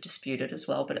 this is disputed as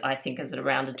well, but I think as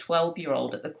around a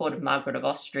 12-year-old at the court of Margaret of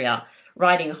Austria,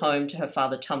 writing home to her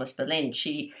father, Thomas Boleyn,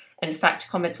 she in fact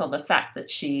comments on the fact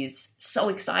that she's so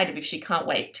excited because she can't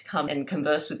wait to come and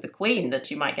converse with the Queen, that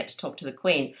she might get to talk to the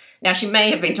Queen. Now, she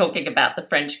may have been talking about the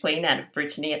French Queen, Anne of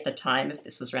Brittany, at the time, if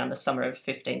this was around the summer of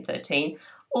 1513,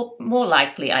 or more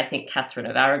likely, I think, Catherine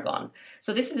of Aragon.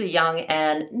 So this is a young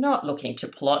Anne not looking to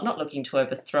plot, not looking to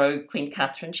overthrow Queen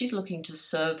Catherine. She's looking to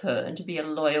serve her and to be a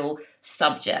loyal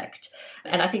subject.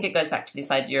 And I think it goes back to this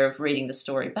idea of reading the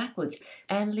story backwards.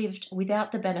 Anne lived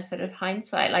without the benefit of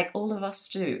hindsight, like all of us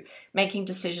do, making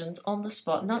decisions on the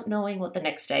spot, not knowing what the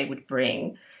next day would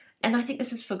bring. And I think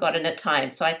this is forgotten at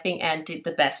times. So I think Anne did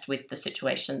the best with the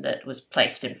situation that was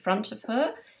placed in front of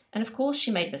her. And of course,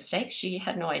 she made mistakes. She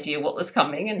had no idea what was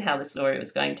coming and how the story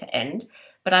was going to end.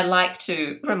 But I like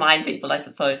to remind people, I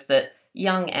suppose, that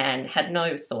young Anne had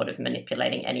no thought of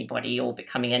manipulating anybody or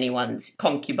becoming anyone's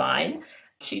concubine.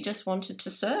 She just wanted to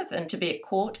serve and to be at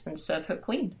court and serve her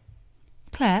queen.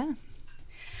 Claire?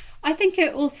 I think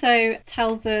it also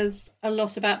tells us a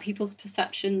lot about people's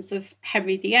perceptions of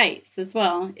Henry VIII as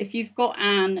well. If you've got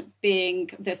Anne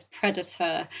being this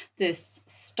predator, this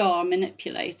star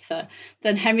manipulator,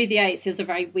 then Henry VIII is a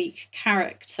very weak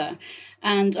character.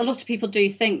 And a lot of people do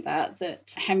think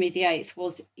that Henry VIII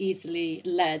was easily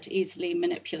led, easily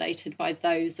manipulated by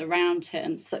those around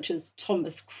him, such as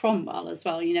Thomas Cromwell as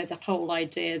well. You know, the whole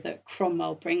idea that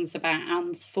Cromwell brings about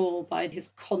Anne's fall by his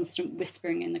constant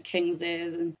whispering in the king's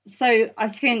ears. And so I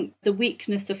think the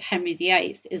weakness of Henry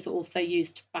VIII is also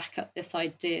used to back up this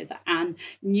idea that Anne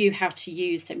knew how to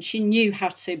use him. She knew how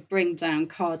to bring down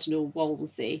Cardinal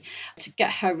Wolsey to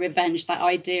get her revenge, that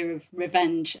idea of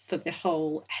revenge for the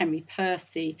whole Henry Percy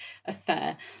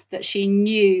affair, that she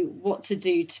knew what to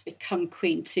do to become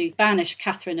queen, to banish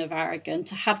Catherine of Aragon,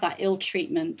 to have that ill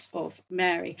treatment of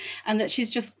Mary, and that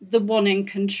she's just the one in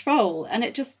control. And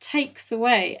it just takes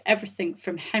away everything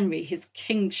from Henry, his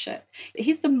kingship.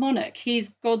 He's the monarch, he's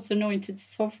God's anointed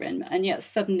sovereign, and yet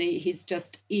suddenly he's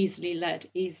just easily led,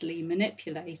 easily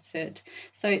manipulated.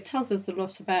 So it tells us a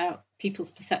lot about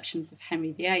people's perceptions of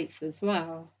Henry VIII as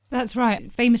well. That's right.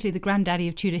 Famously, the granddaddy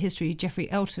of Tudor history, Geoffrey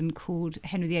Elton, called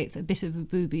Henry VIII a bit of a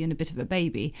booby and a bit of a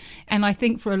baby. And I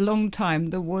think for a long time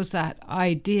there was that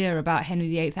idea about Henry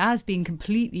VIII as being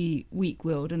completely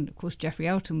weak-willed. And of course, Geoffrey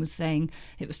Elton was saying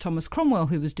it was Thomas Cromwell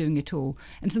who was doing it all.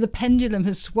 And so the pendulum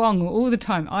has swung all the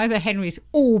time. Either Henry's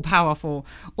all-powerful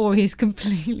or he's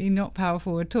completely not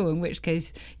powerful at all, in which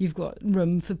case you've got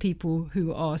room for people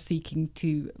who are seeking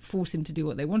to force him to do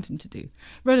what they want him to do.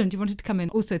 Roland, you wanted to come in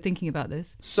also thinking about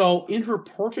this? So in her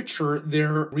portraiture,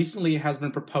 there recently has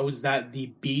been proposed that the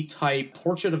B-type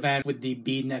portrait of Anne with the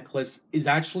bead necklace is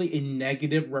actually a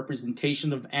negative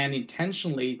representation of Anne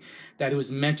intentionally, that it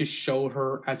was meant to show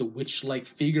her as a witch-like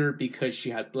figure because she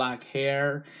had black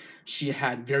hair, she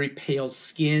had very pale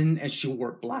skin, and she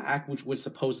wore black, which was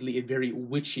supposedly a very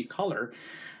witchy color.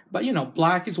 But,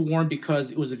 black is worn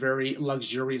because it was a very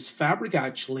luxurious fabric,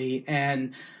 actually.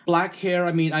 And black hair,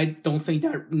 I don't think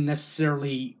that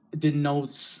necessarily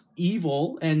denotes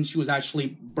evil. And she was actually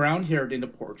brown-haired in the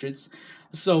portraits.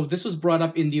 So this was brought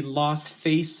up in the Lost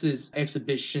Faces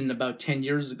exhibition about 10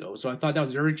 years ago. So I thought that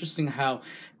was very interesting how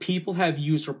people have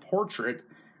used her portrait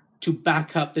to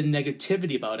back up the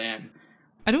negativity about Anne.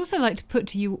 I'd also like to put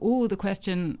to you all the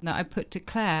question that I put to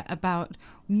Claire about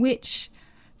which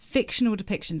fictional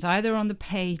depictions, either on the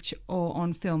page or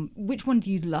on film, which one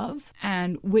do you love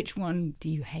and which one do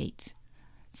you hate?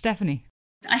 Stephanie?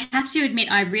 I have to admit,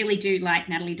 I really do like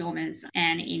Natalie Dormer's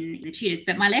Anne in The Tudors,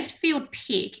 but my left field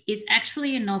pick is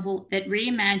actually a novel that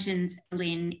reimagines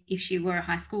Boleyn if she were a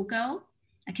high school girl,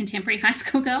 a contemporary high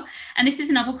school girl. And this is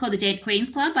a novel called The Dead Queen's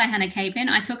Club by Hannah Capen.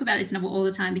 I talk about this novel all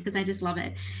the time because I just love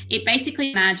it. It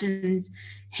basically imagines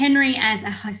Henry as a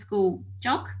high school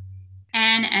jock,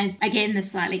 Anne as, again, the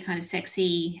slightly kind of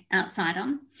sexy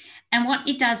outsider. And what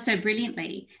it does so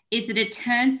brilliantly is that it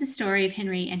turns the story of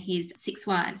Henry and his 6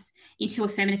 wives into a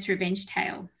feminist revenge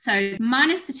tale. So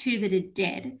minus the 2 that are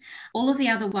dead, all of the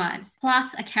other wives,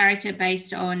 plus a character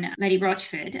based on Lady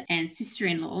Rochford and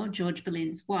sister-in-law, George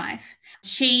Boleyn's wife,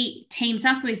 she teams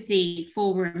up with the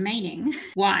 4 remaining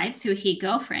wives who are her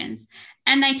girlfriends,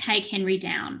 and they take Henry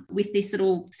down with this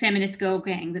little feminist girl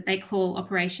gang that they call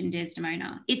Operation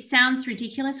Desdemona. It sounds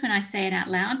ridiculous when I say it out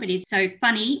loud, but it's so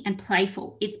funny and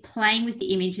playful. It's playing with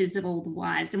the images of all the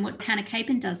wives. And what Hannah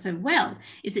Capen does so well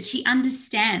is that she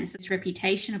understands this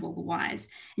reputation of all the wives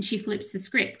and she flips the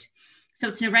script. So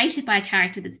it's narrated by a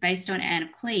character that's based on Anne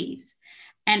of Cleves.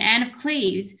 And Anne of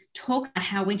Cleves talked about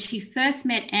how when she first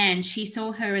met Anne, she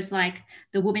saw her as like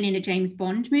the woman in a James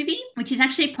Bond movie, which is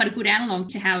actually quite a good analog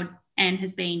to how Anne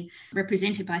has been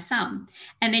represented by some.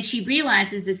 And then she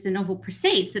realizes as the novel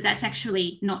proceeds that that's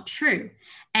actually not true.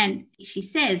 And she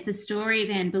says the story of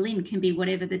Anne Boleyn can be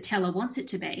whatever the teller wants it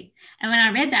to be. And when I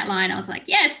read that line, I was like,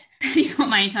 yes, that is what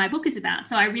my entire book is about.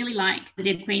 So I really like The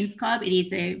Dead Queen's Club. It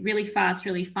is a really fast,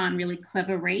 really fun, really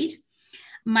clever read.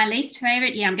 My least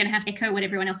favorite, I'm going to have to echo what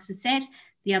everyone else has said.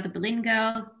 The Other Boleyn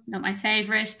Girl, not my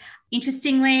favorite.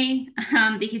 Interestingly,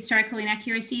 the historical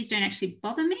inaccuracies don't actually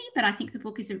bother me, but I think the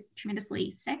book is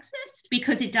tremendously sexist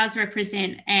because it does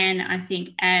represent Anne, I think,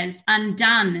 as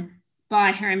undone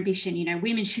by her ambition.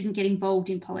 Women shouldn't get involved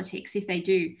in politics. If they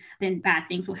do, then bad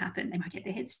things will happen. They might get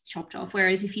their heads chopped off.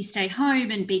 Whereas if you stay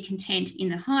home and be content in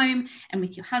the home and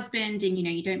with your husband and,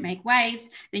 you don't make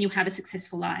waves, then you'll have a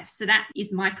successful life. So that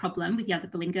is my problem with The Other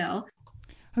Boleyn Girl.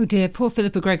 Oh dear, poor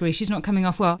Philippa Gregory, she's not coming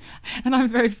off well. And I'm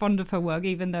very fond of her work,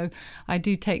 even though I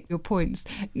do take your points.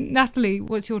 Natalie,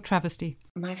 what's your travesty?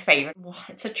 My favourite,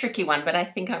 it's a tricky one, but I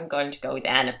think I'm going to go with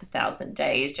Anne of the Thousand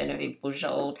Days, Genevieve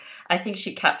Bujold. I think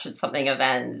she captured something of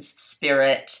Anne's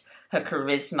spirit, her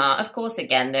charisma. Of course,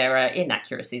 again, there are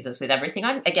inaccuracies as with everything.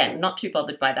 I'm, again, not too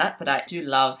bothered by that, but I do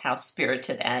love how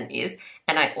spirited Anne is.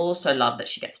 And I also love that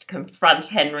she gets to confront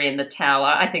Henry in the Tower.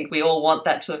 I think we all want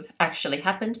that to have actually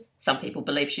happened. Some people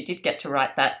believe she did get to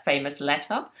write that famous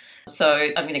letter. So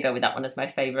I'm going to go with that one as my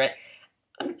favourite.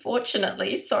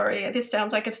 Unfortunately, sorry, this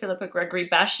sounds like a Philippa Gregory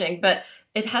bashing, but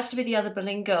it has to be The Other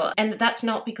Boleyn Girl. And that's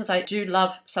not because I do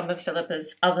love some of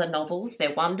Philippa's other novels.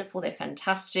 They're wonderful, they're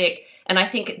fantastic. And I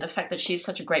think the fact that she's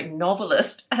such a great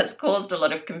novelist has caused a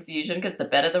lot of confusion because the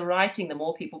better the writing, the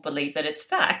more people believe that it's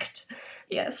fact.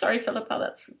 Yeah, sorry, Philippa,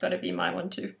 that's got to be my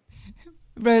one too.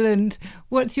 Roland,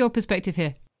 what's your perspective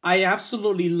here? I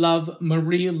absolutely love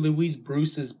Marie Louise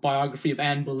Bruce's biography of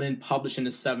Anne Boleyn published in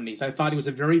the 70s. I thought it was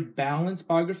a very balanced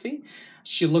biography.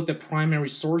 She looked at primary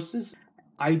sources.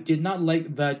 I did not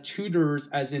like the Tudors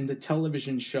as in the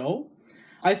television show.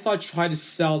 I thought she tried to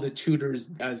sell the Tudors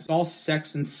as all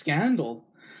sex and scandal.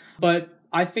 But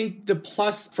I think the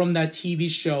plus from that TV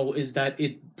show is that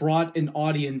it brought an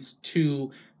audience to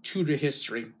Tudor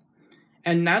history.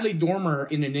 And Natalie Dormer,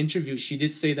 in an interview, she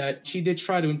did say that she did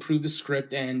try to improve the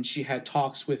script, and she had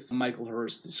talks with Michael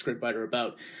Hurst, the scriptwriter,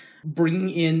 about bringing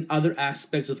in other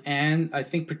aspects of Anne, I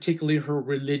think particularly her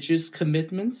religious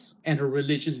commitments and her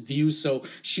religious views. So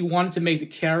she wanted to make the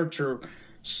character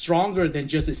stronger than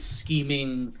just a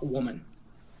scheming woman.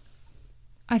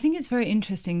 I think it's very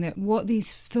interesting that what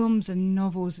these films and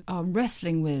novels are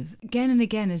wrestling with again and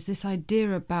again is this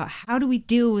idea about how do we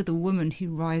deal with a woman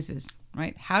who rises,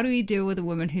 right? How do we deal with a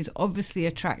woman who's obviously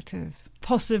attractive,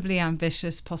 possibly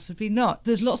ambitious, possibly not?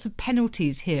 There's lots of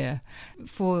penalties here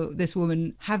for this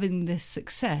woman having this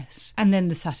success. And then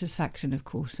the satisfaction, of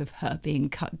course, of her being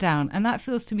cut down. And that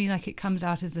feels to me like it comes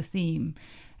out as a theme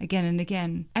again and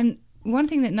again. And one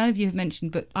thing that none of you have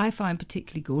mentioned, but I find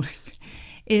particularly galling,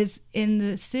 is in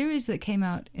the series that came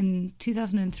out in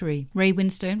 2003, Ray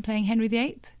Winstone playing Henry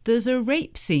VIII, there's a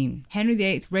rape scene. Henry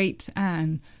VIII rapes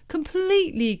Anne.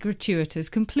 Completely gratuitous,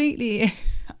 completely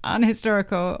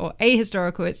unhistorical or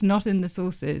ahistorical. It's not in the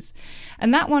sources.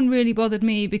 And that one really bothered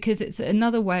me because it's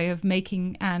another way of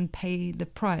making Anne pay the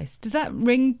price. Does that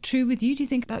ring true with you? Do you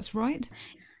think that's right?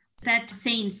 That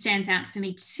scene stands out for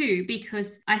me too,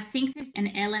 because I think there's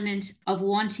an element of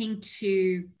wanting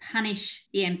to punish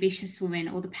the ambitious woman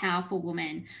or the powerful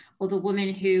woman or the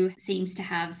woman who seems to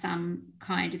have some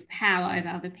kind of power over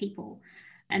other people.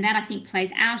 And that, I think,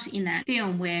 plays out in that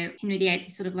film where Henry VIII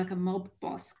is sort of like a mob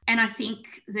boss. And I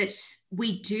think that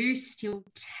we do still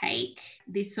take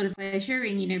this sort of pleasure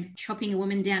in, chopping a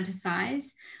woman down to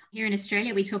size. Here in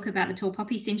Australia, we talk about the tall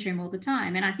poppy syndrome all the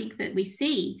time. And I think that we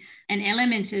see an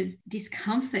element of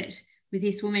discomfort with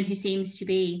this woman who seems to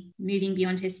be moving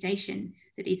beyond her station,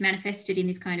 that is manifested in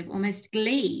this kind of almost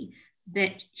glee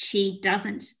that she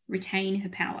doesn't retain her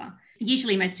power.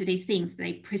 Usually most of these things,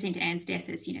 they present Anne's death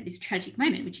as, this tragic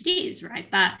moment, which it is,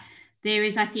 right? But there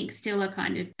is, I think, still a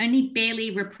kind of only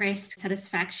barely repressed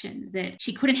satisfaction that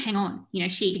she couldn't hang on.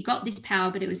 She got this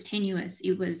power, but it was tenuous.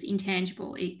 It was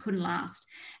intangible. It couldn't last.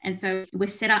 And so we're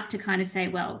set up to kind of say,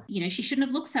 well, she shouldn't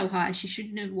have looked so high. She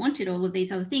shouldn't have wanted all of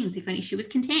these other things. If only she was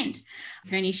content.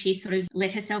 If only she sort of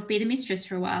let herself be the mistress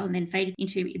for a while and then faded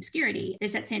into obscurity.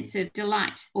 There's that sense of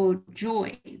delight or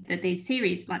joy that these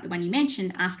series, like the one you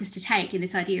mentioned, ask us to take in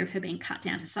this idea of her being cut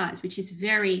down to size, which is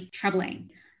very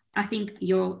troubling. I think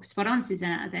you're spot on,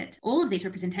 Susanna, that all of these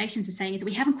representations are saying is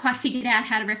we haven't quite figured out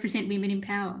how to represent women in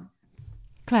power.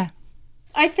 Claire?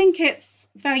 I think it's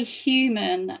very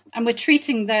human, and we're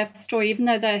treating their story, even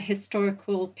though they're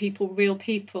historical people, real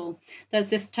people, there's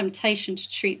this temptation to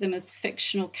treat them as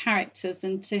fictional characters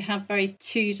and to have very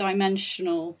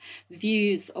two-dimensional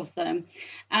views of them.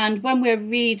 And when we're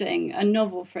reading a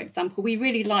novel, for example, we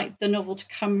really like the novel to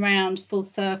come round full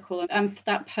circle and for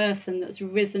that person that's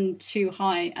risen too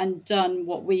high and done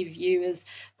what we view as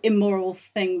immoral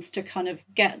things to kind of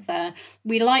get there.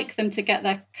 We like them to get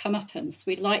their comeuppance.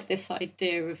 We like this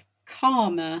idea of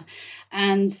karma.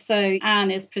 And so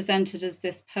Anne is presented as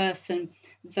this person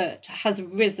that has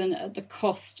risen at the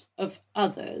cost of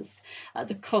others, at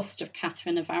the cost of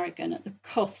Catherine of Aragon, at the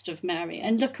cost of Mary.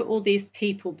 And look at all these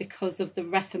people because of the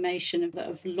Reformation that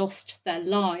have lost their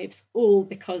lives, all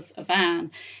because of Anne.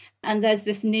 And there's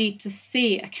this need to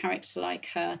see a character like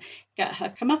her get her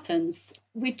comeuppance.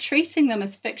 We're treating them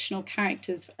as fictional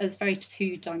characters as very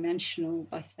two-dimensional,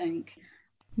 I think.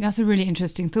 That's a really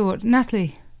interesting thought.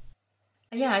 Natalie?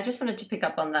 Yeah, I just wanted to pick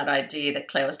up on that idea that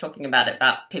Claire was talking about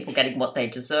people getting what they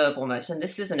deserve almost. And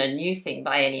this isn't a new thing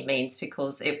by any means,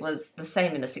 because it was the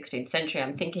same in the 16th century.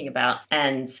 I'm thinking about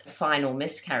Anne's final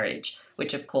miscarriage,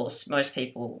 which of course most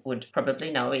people would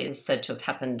probably know is said to have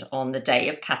happened on the day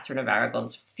of Catherine of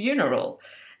Aragon's funeral.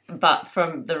 But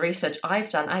from the research I've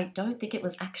done, I don't think it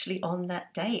was actually on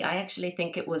that day. I actually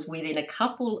think it was within a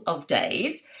couple of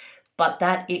days, but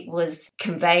that it was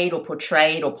conveyed or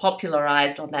portrayed or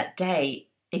popularised on that day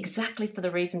exactly for the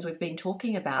reasons we've been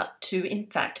talking about, to in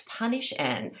fact punish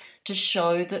Anne, to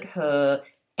show that her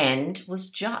end was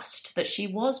just, that she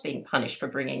was being punished for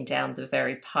bringing down the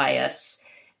very pious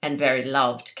and very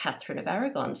loved Catherine of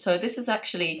Aragon. So this is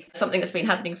actually something that's been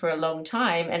happening for a long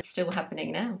time and still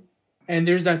happening now. And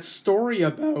there's that story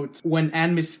about when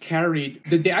Anne miscarried,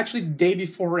 the day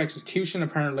before her execution,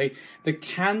 apparently, the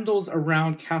candles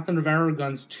around Catherine of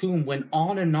Aragon's tomb went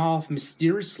on and off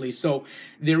mysteriously. So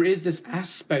there is this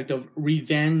aspect of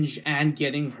revenge and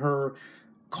getting her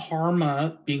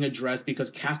karma being addressed because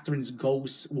Catherine's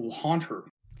ghost will haunt her.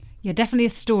 Yeah, definitely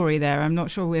a story there. I'm not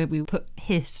sure where we put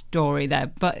his story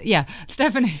there, but yeah,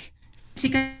 Stephanie. To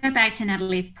go back to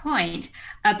Natalie's point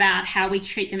about how we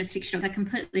treat them as fictionals, I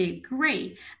completely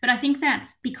agree. But I think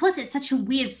that's because it's such a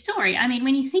weird story. I mean,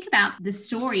 when you think about the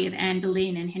story of Anne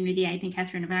Boleyn and Henry VIII and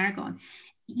Catherine of Aragon,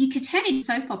 you could turn it into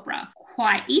soap opera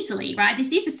quite easily, right?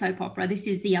 This is a soap opera. This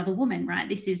is the other woman, right?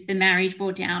 This is the marriage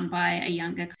brought down by a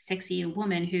younger, sexier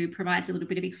woman who provides a little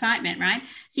bit of excitement, right?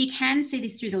 So you can see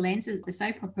this through the lens of the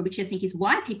soap opera, which I think is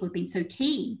why people have been so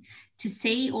keen to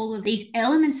see all of these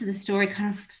elements of the story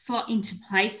kind of slot into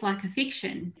place like a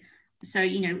fiction. So,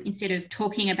 instead of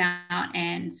talking about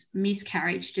Anne's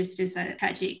miscarriage just as a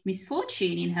tragic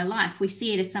misfortune in her life, we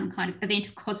see it as some kind of event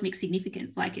of cosmic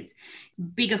significance, like it's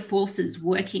bigger forces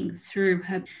working through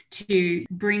her to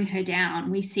bring her down.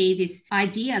 We see this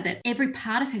idea that every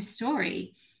part of her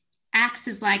story acts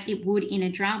as like it would in a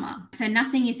drama. So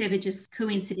nothing is ever just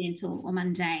coincidental or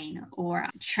mundane or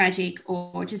tragic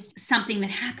or just something that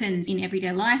happens in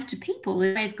everyday life to people.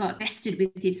 It always got vested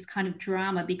with this kind of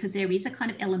drama because there is a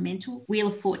kind of elemental Wheel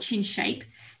of Fortune shape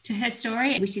to her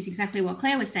story, which is exactly what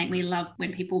Claire was saying. We love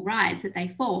when people rise, that they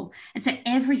fall. And so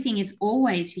everything is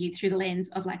always viewed through the lens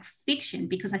of like fiction,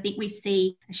 because I think we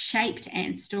see a shaped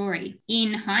Anne's story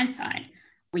in hindsight.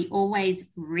 We always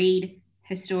read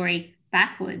her story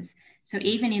backwards. So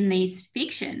even in these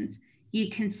fictions, you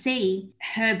can see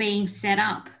her being set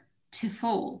up to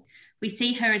fall. We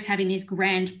see her as having this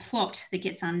grand plot that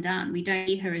gets undone. We don't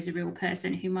see her as a real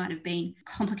person who might have been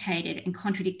complicated and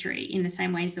contradictory in the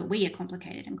same ways that we are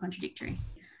complicated and contradictory.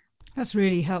 That's a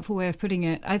really helpful way of putting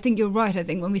it. I think you're right. I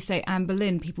think when we say Anne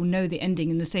Boleyn, people know the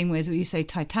ending in the same way as when you say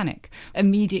Titanic.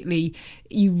 Immediately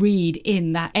you read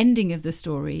in that ending of the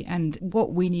story, and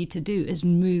what we need to do is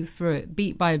move through it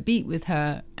beat by beat with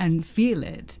her and feel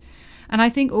it. And I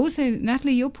think also,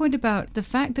 Natalie, your point about the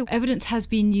fact that evidence has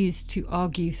been used to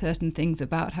argue certain things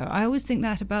about her. I always think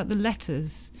that about the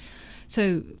letters.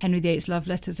 So Henry VIII's love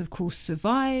letters, of course,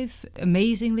 survive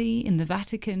amazingly in the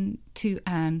Vatican to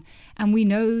Anne. And we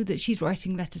know that she's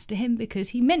writing letters to him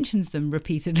because he mentions them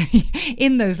repeatedly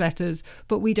in those letters,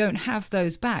 but we don't have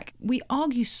those back. We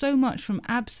argue so much from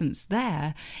absence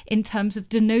there in terms of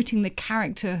denoting the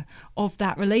character of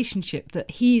that relationship,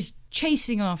 that he's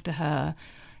chasing after her,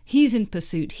 he's in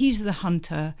pursuit, he's the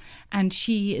hunter, and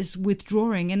she is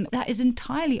withdrawing. And that is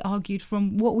entirely argued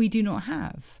from what we do not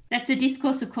have. That's the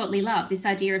discourse of courtly love, this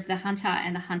idea of the hunter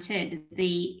and the hunted,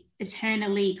 the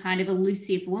eternally kind of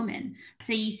elusive woman.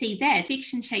 So you see there,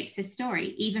 fiction shapes her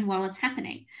story even while it's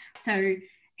happening. So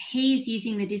he's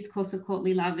using the discourse of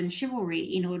courtly love and chivalry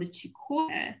in order to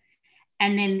court her.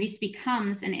 And then this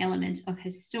becomes an element of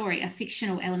her story, a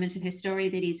fictional element of her story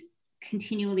that is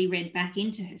continually read back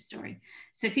into her story.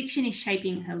 So fiction is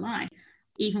shaping her life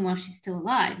even while she's still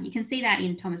alive. You can see that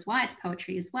in Thomas Wyatt's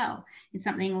poetry as well. In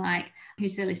something like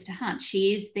Who's So List to Hunt,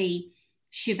 she is the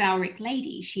chivalric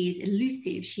lady. She is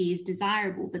elusive, she is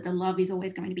desirable, but the love is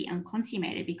always going to be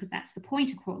unconsummated because that's the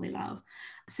point of courtly love.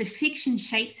 So fiction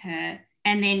shapes her.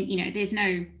 And then, there's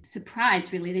no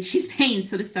surprise really that she's been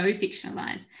sort of so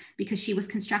fictionalized, because she was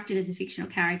constructed as a fictional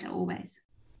character always.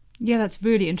 Yeah, that's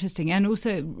really interesting, and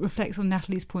also reflects on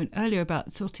Natalie's point earlier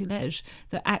about sortilège,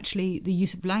 that actually the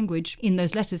use of language in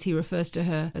those letters, he refers to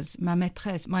her as ma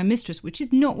maîtresse, my mistress, which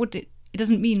is not what it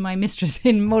doesn't mean my mistress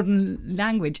in modern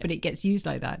language, but it gets used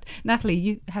like that. Natalie,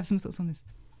 you have some thoughts on this?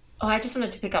 Oh, I just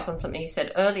wanted to pick up on something you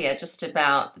said earlier, just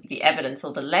about the evidence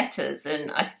or the letters. And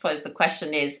I suppose the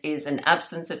question is an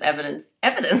absence of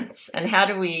evidence? And how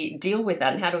do we deal with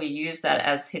that? And how do we use that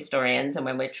as historians and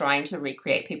when we're trying to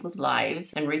recreate people's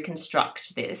lives and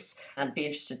reconstruct this? I'd be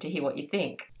interested to hear what you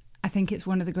think. I think it's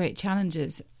one of the great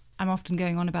challenges. I'm often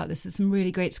going on about this. There's some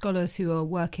really great scholars who are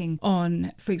working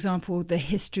on, for example, the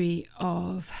history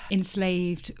of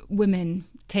enslaved women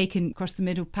taken across the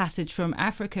Middle Passage from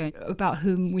Africa, about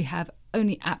whom we have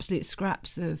only absolute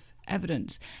scraps of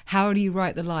evidence. How do you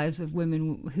write the lives of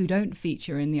women who don't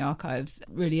feature in the archives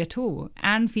really at all?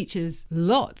 Anne features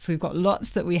lots. We've got lots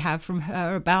that we have from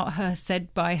her, about her,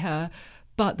 said by her.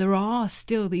 But there are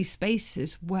still these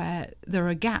spaces where there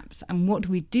are gaps. And what do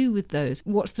we do with those?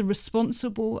 What's the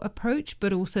responsible approach,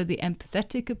 but also the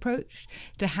empathetic approach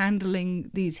to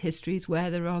handling these histories where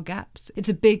there are gaps? It's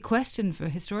a big question for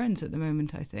historians at the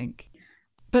moment, I think.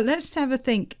 But let's have a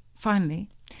think, finally,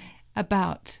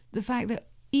 about the fact that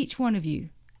each one of you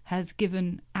has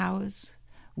given hours,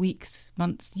 weeks,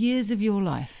 months, years of your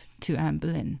life to Anne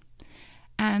Boleyn.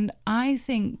 And I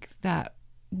think that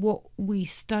what we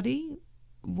study,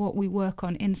 what we work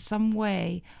on, in some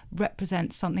way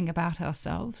represents something about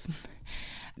ourselves,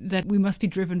 that we must be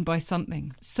driven by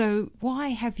something. So why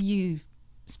have you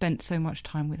spent so much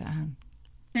time with Anne?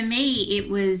 For me, it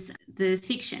was the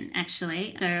fiction,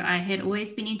 actually. So I had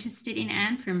always been interested in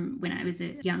Anne from when I was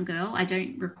a young girl. I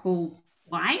don't recall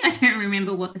why. I don't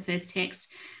remember what the first text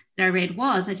that I read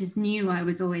was. I just knew I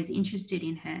was always interested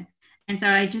in her. And so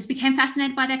I just became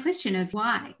fascinated by that question of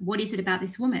why. What is it about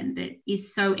this woman that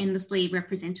is so endlessly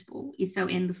representable, is so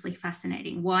endlessly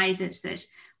fascinating? Why is it that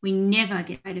we never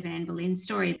get rid of Anne Boleyn's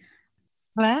story?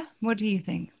 Claire, what do you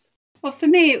think? Well, for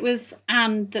me, it was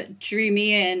Anne that drew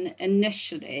me in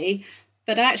initially,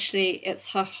 but actually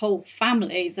it's her whole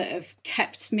family that have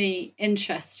kept me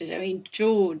interested. I mean,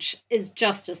 George is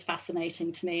just as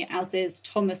fascinating to me, as is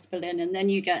Thomas Boleyn. And then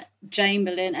you get Jane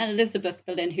Boleyn and Elizabeth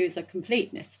Boleyn, who's a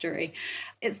complete mystery.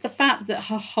 It's the fact that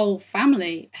her whole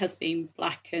family has been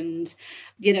blackened.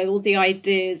 You know, all the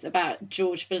ideas about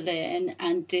George Boleyn,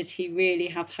 and did he really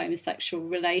have homosexual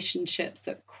relationships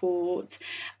at court?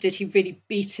 Did he really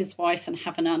beat his wife and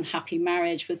have an unhappy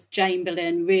marriage? Was Jane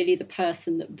Boleyn really the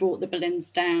person that brought the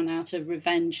Boleyns down out of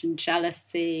revenge and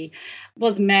jealousy?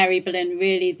 Was Mary Boleyn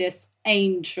really this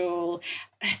angel?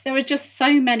 There are just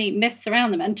so many myths around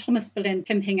them. And Thomas Boleyn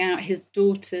pimping out his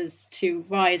daughters to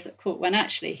rise at court when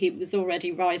actually he was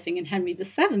already rising in Henry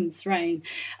VII's reign.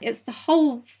 It's the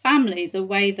whole family, the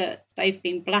way that they've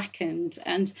been blackened.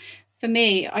 And for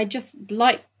me, I just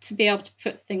like to be able to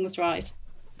put things right.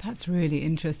 That's really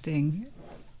interesting.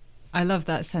 I love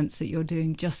that sense that you're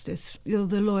doing justice. You're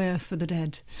the lawyer for the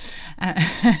dead,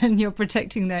 and you're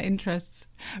protecting their interests.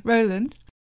 Roland?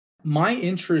 My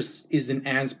interest is in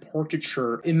Anne's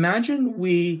portraiture. Imagine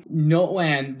we know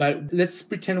Anne, but let's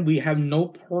pretend we have no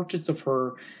portraits of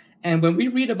her. And when we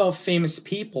read about famous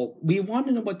people, we want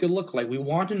to know what they look like. We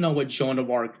want to know what Joan of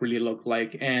Arc really looked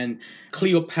like. And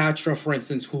Cleopatra, for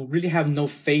instance, who really have no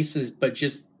faces, but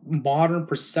just modern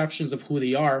perceptions of who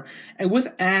they are. And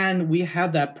with Anne, we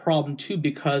have that problem too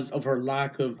because of her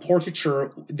lack of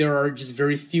portraiture. There are just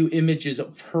very few images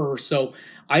of her. So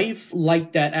I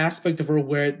like that aspect of her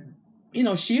where, you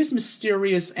know, she is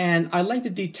mysterious, and I like the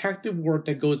detective work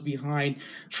that goes behind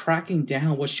tracking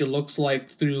down what she looks like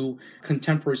through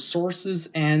contemporary sources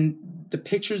and the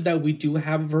pictures that we do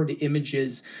have of her, the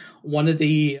images. One of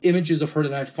the images of her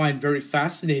that I find very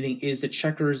fascinating is the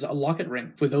checkers locket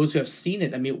ring. For those who have seen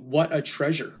it, I mean, what a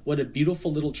treasure. What a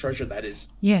beautiful little treasure that is.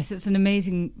 Yes, it's an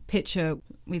amazing picture.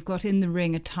 We've got in the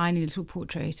ring a tiny little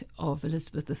portrait of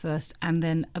Elizabeth I, and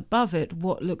then above it,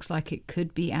 what looks like it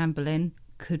could be Anne Boleyn,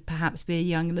 could perhaps be a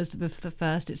young Elizabeth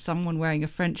I. It's someone wearing a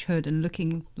French hood and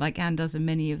looking like Anne does in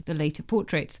many of the later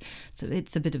portraits. So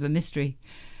it's a bit of a mystery.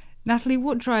 Natalie,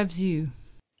 what drives you?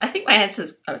 I think my answer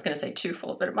is, I was going to say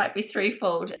twofold, but it might be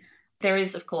threefold. There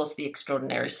is, of course, the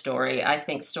extraordinary story. I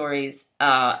think stories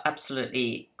are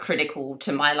absolutely critical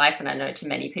to my life, and I know to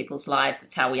many people's lives.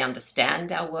 It's how we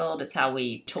understand our world. It's how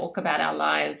we talk about our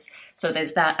lives. So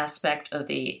there's that aspect of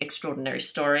the extraordinary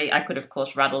story. I could, of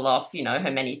course, rattle off, you know,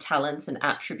 her many talents and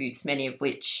attributes, many of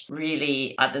which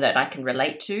really either that I can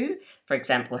relate to. For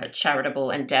example, her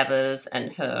charitable endeavours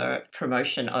and her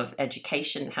promotion of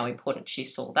education, how important she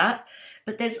saw that.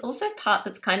 But there's also a part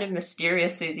that's kind of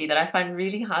mysterious, Susie, that I find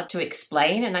really hard to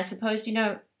explain. And I suppose, you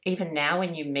know, even now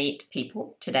when you meet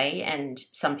people today, and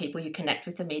some people you connect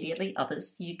with immediately,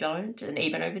 others you don't. And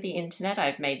even over the internet,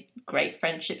 I've made great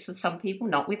friendships with some people,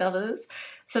 not with others.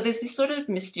 So there's this sort of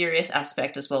mysterious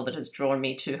aspect as well that has drawn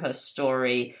me to her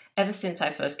story ever since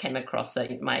I first came across her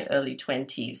in my early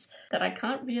 20s, that I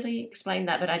can't really explain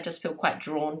that, but I just feel quite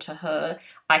drawn to her.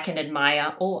 I can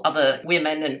admire all other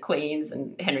women and queens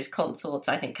and Henry's consorts.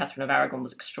 I think Catherine of Aragon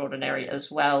was extraordinary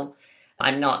as well.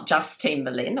 I'm not just Team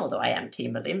Boleyn, although I am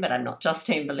Team Boleyn, but I'm not just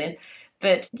Team Boleyn.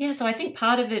 But yeah, so I think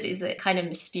part of it is a kind of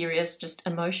mysterious, just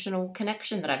emotional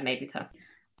connection that I've made with her.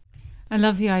 I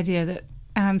love the idea that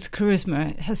Anne's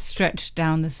charisma has stretched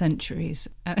down the centuries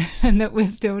and that we're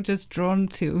still just drawn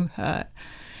to her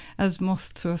as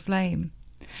moths to a flame.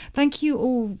 Thank you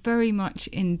all very much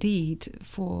indeed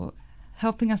for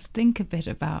helping us think a bit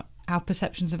about our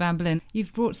perceptions of Anne Boleyn.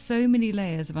 You've brought so many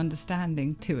layers of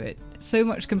understanding to it, so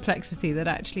much complexity that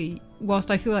actually,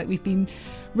 whilst I feel like we've been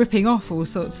ripping off all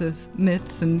sorts of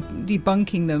myths and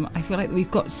debunking them, I feel like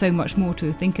we've got so much more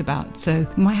to think about. So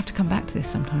we might have to come back to this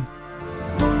sometime.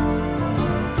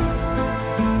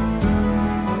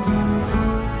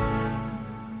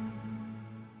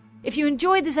 If you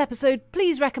enjoyed this episode,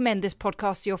 please recommend this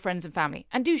podcast to your friends and family,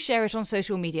 and do share it on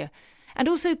social media. And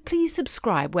also, please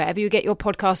subscribe wherever you get your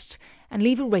podcasts and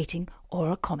leave a rating or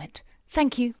a comment.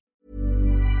 Thank you.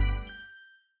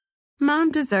 Mom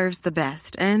deserves the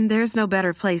best, and there's no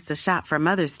better place to shop for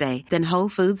Mother's Day than Whole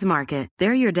Foods Market.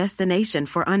 They're your destination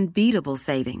for unbeatable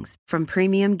savings, from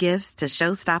premium gifts to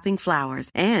show-stopping flowers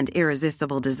and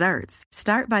irresistible desserts.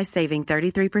 Start by saving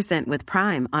 33% with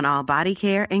Prime on all body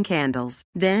care and candles.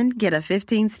 Then get a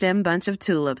 15-stem bunch of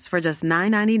tulips for just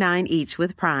 $9.99 each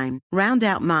with Prime. Round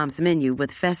out Mom's menu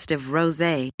with festive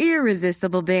rosé,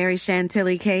 irresistible berry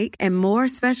chantilly cake, and more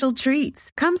special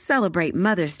treats. Come celebrate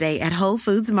Mother's Day at Whole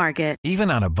Foods Market.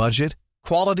 Even on a budget,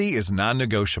 quality is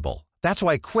non-negotiable. That's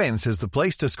why Quince is the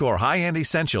place to score high-end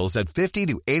essentials at 50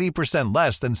 to 80%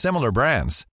 less than similar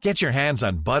brands. Get your hands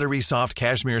on buttery soft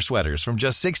cashmere sweaters from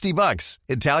just $60,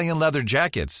 Italian leather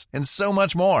jackets, and so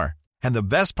much more. And the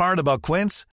best part about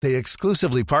Quince, they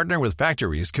exclusively partner with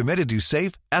factories committed to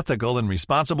safe, ethical, and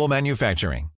responsible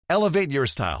manufacturing. Elevate your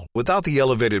style without the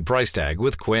elevated price tag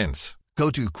with Quince. Go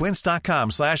to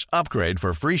quince.com/upgrade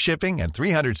for free shipping and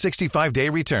 365-day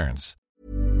returns.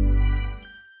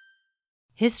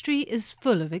 History is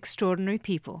full of extraordinary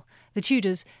people, the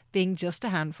Tudors being just a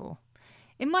handful.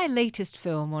 In my latest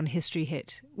film on History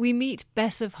Hit, we meet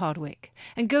Bess of Hardwick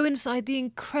and go inside the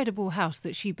incredible house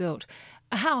that she built,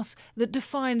 a house that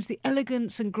defines the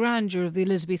elegance and grandeur of the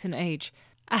Elizabethan age,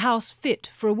 a house fit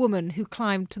for a woman who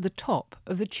climbed to the top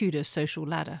of the Tudor social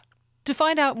ladder. To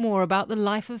find out more about the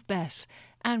life of Bess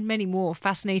and many more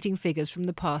fascinating figures from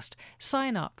the past,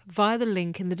 sign up via the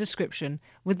link in the description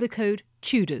with the code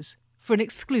TUDORS for an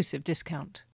exclusive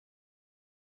discount.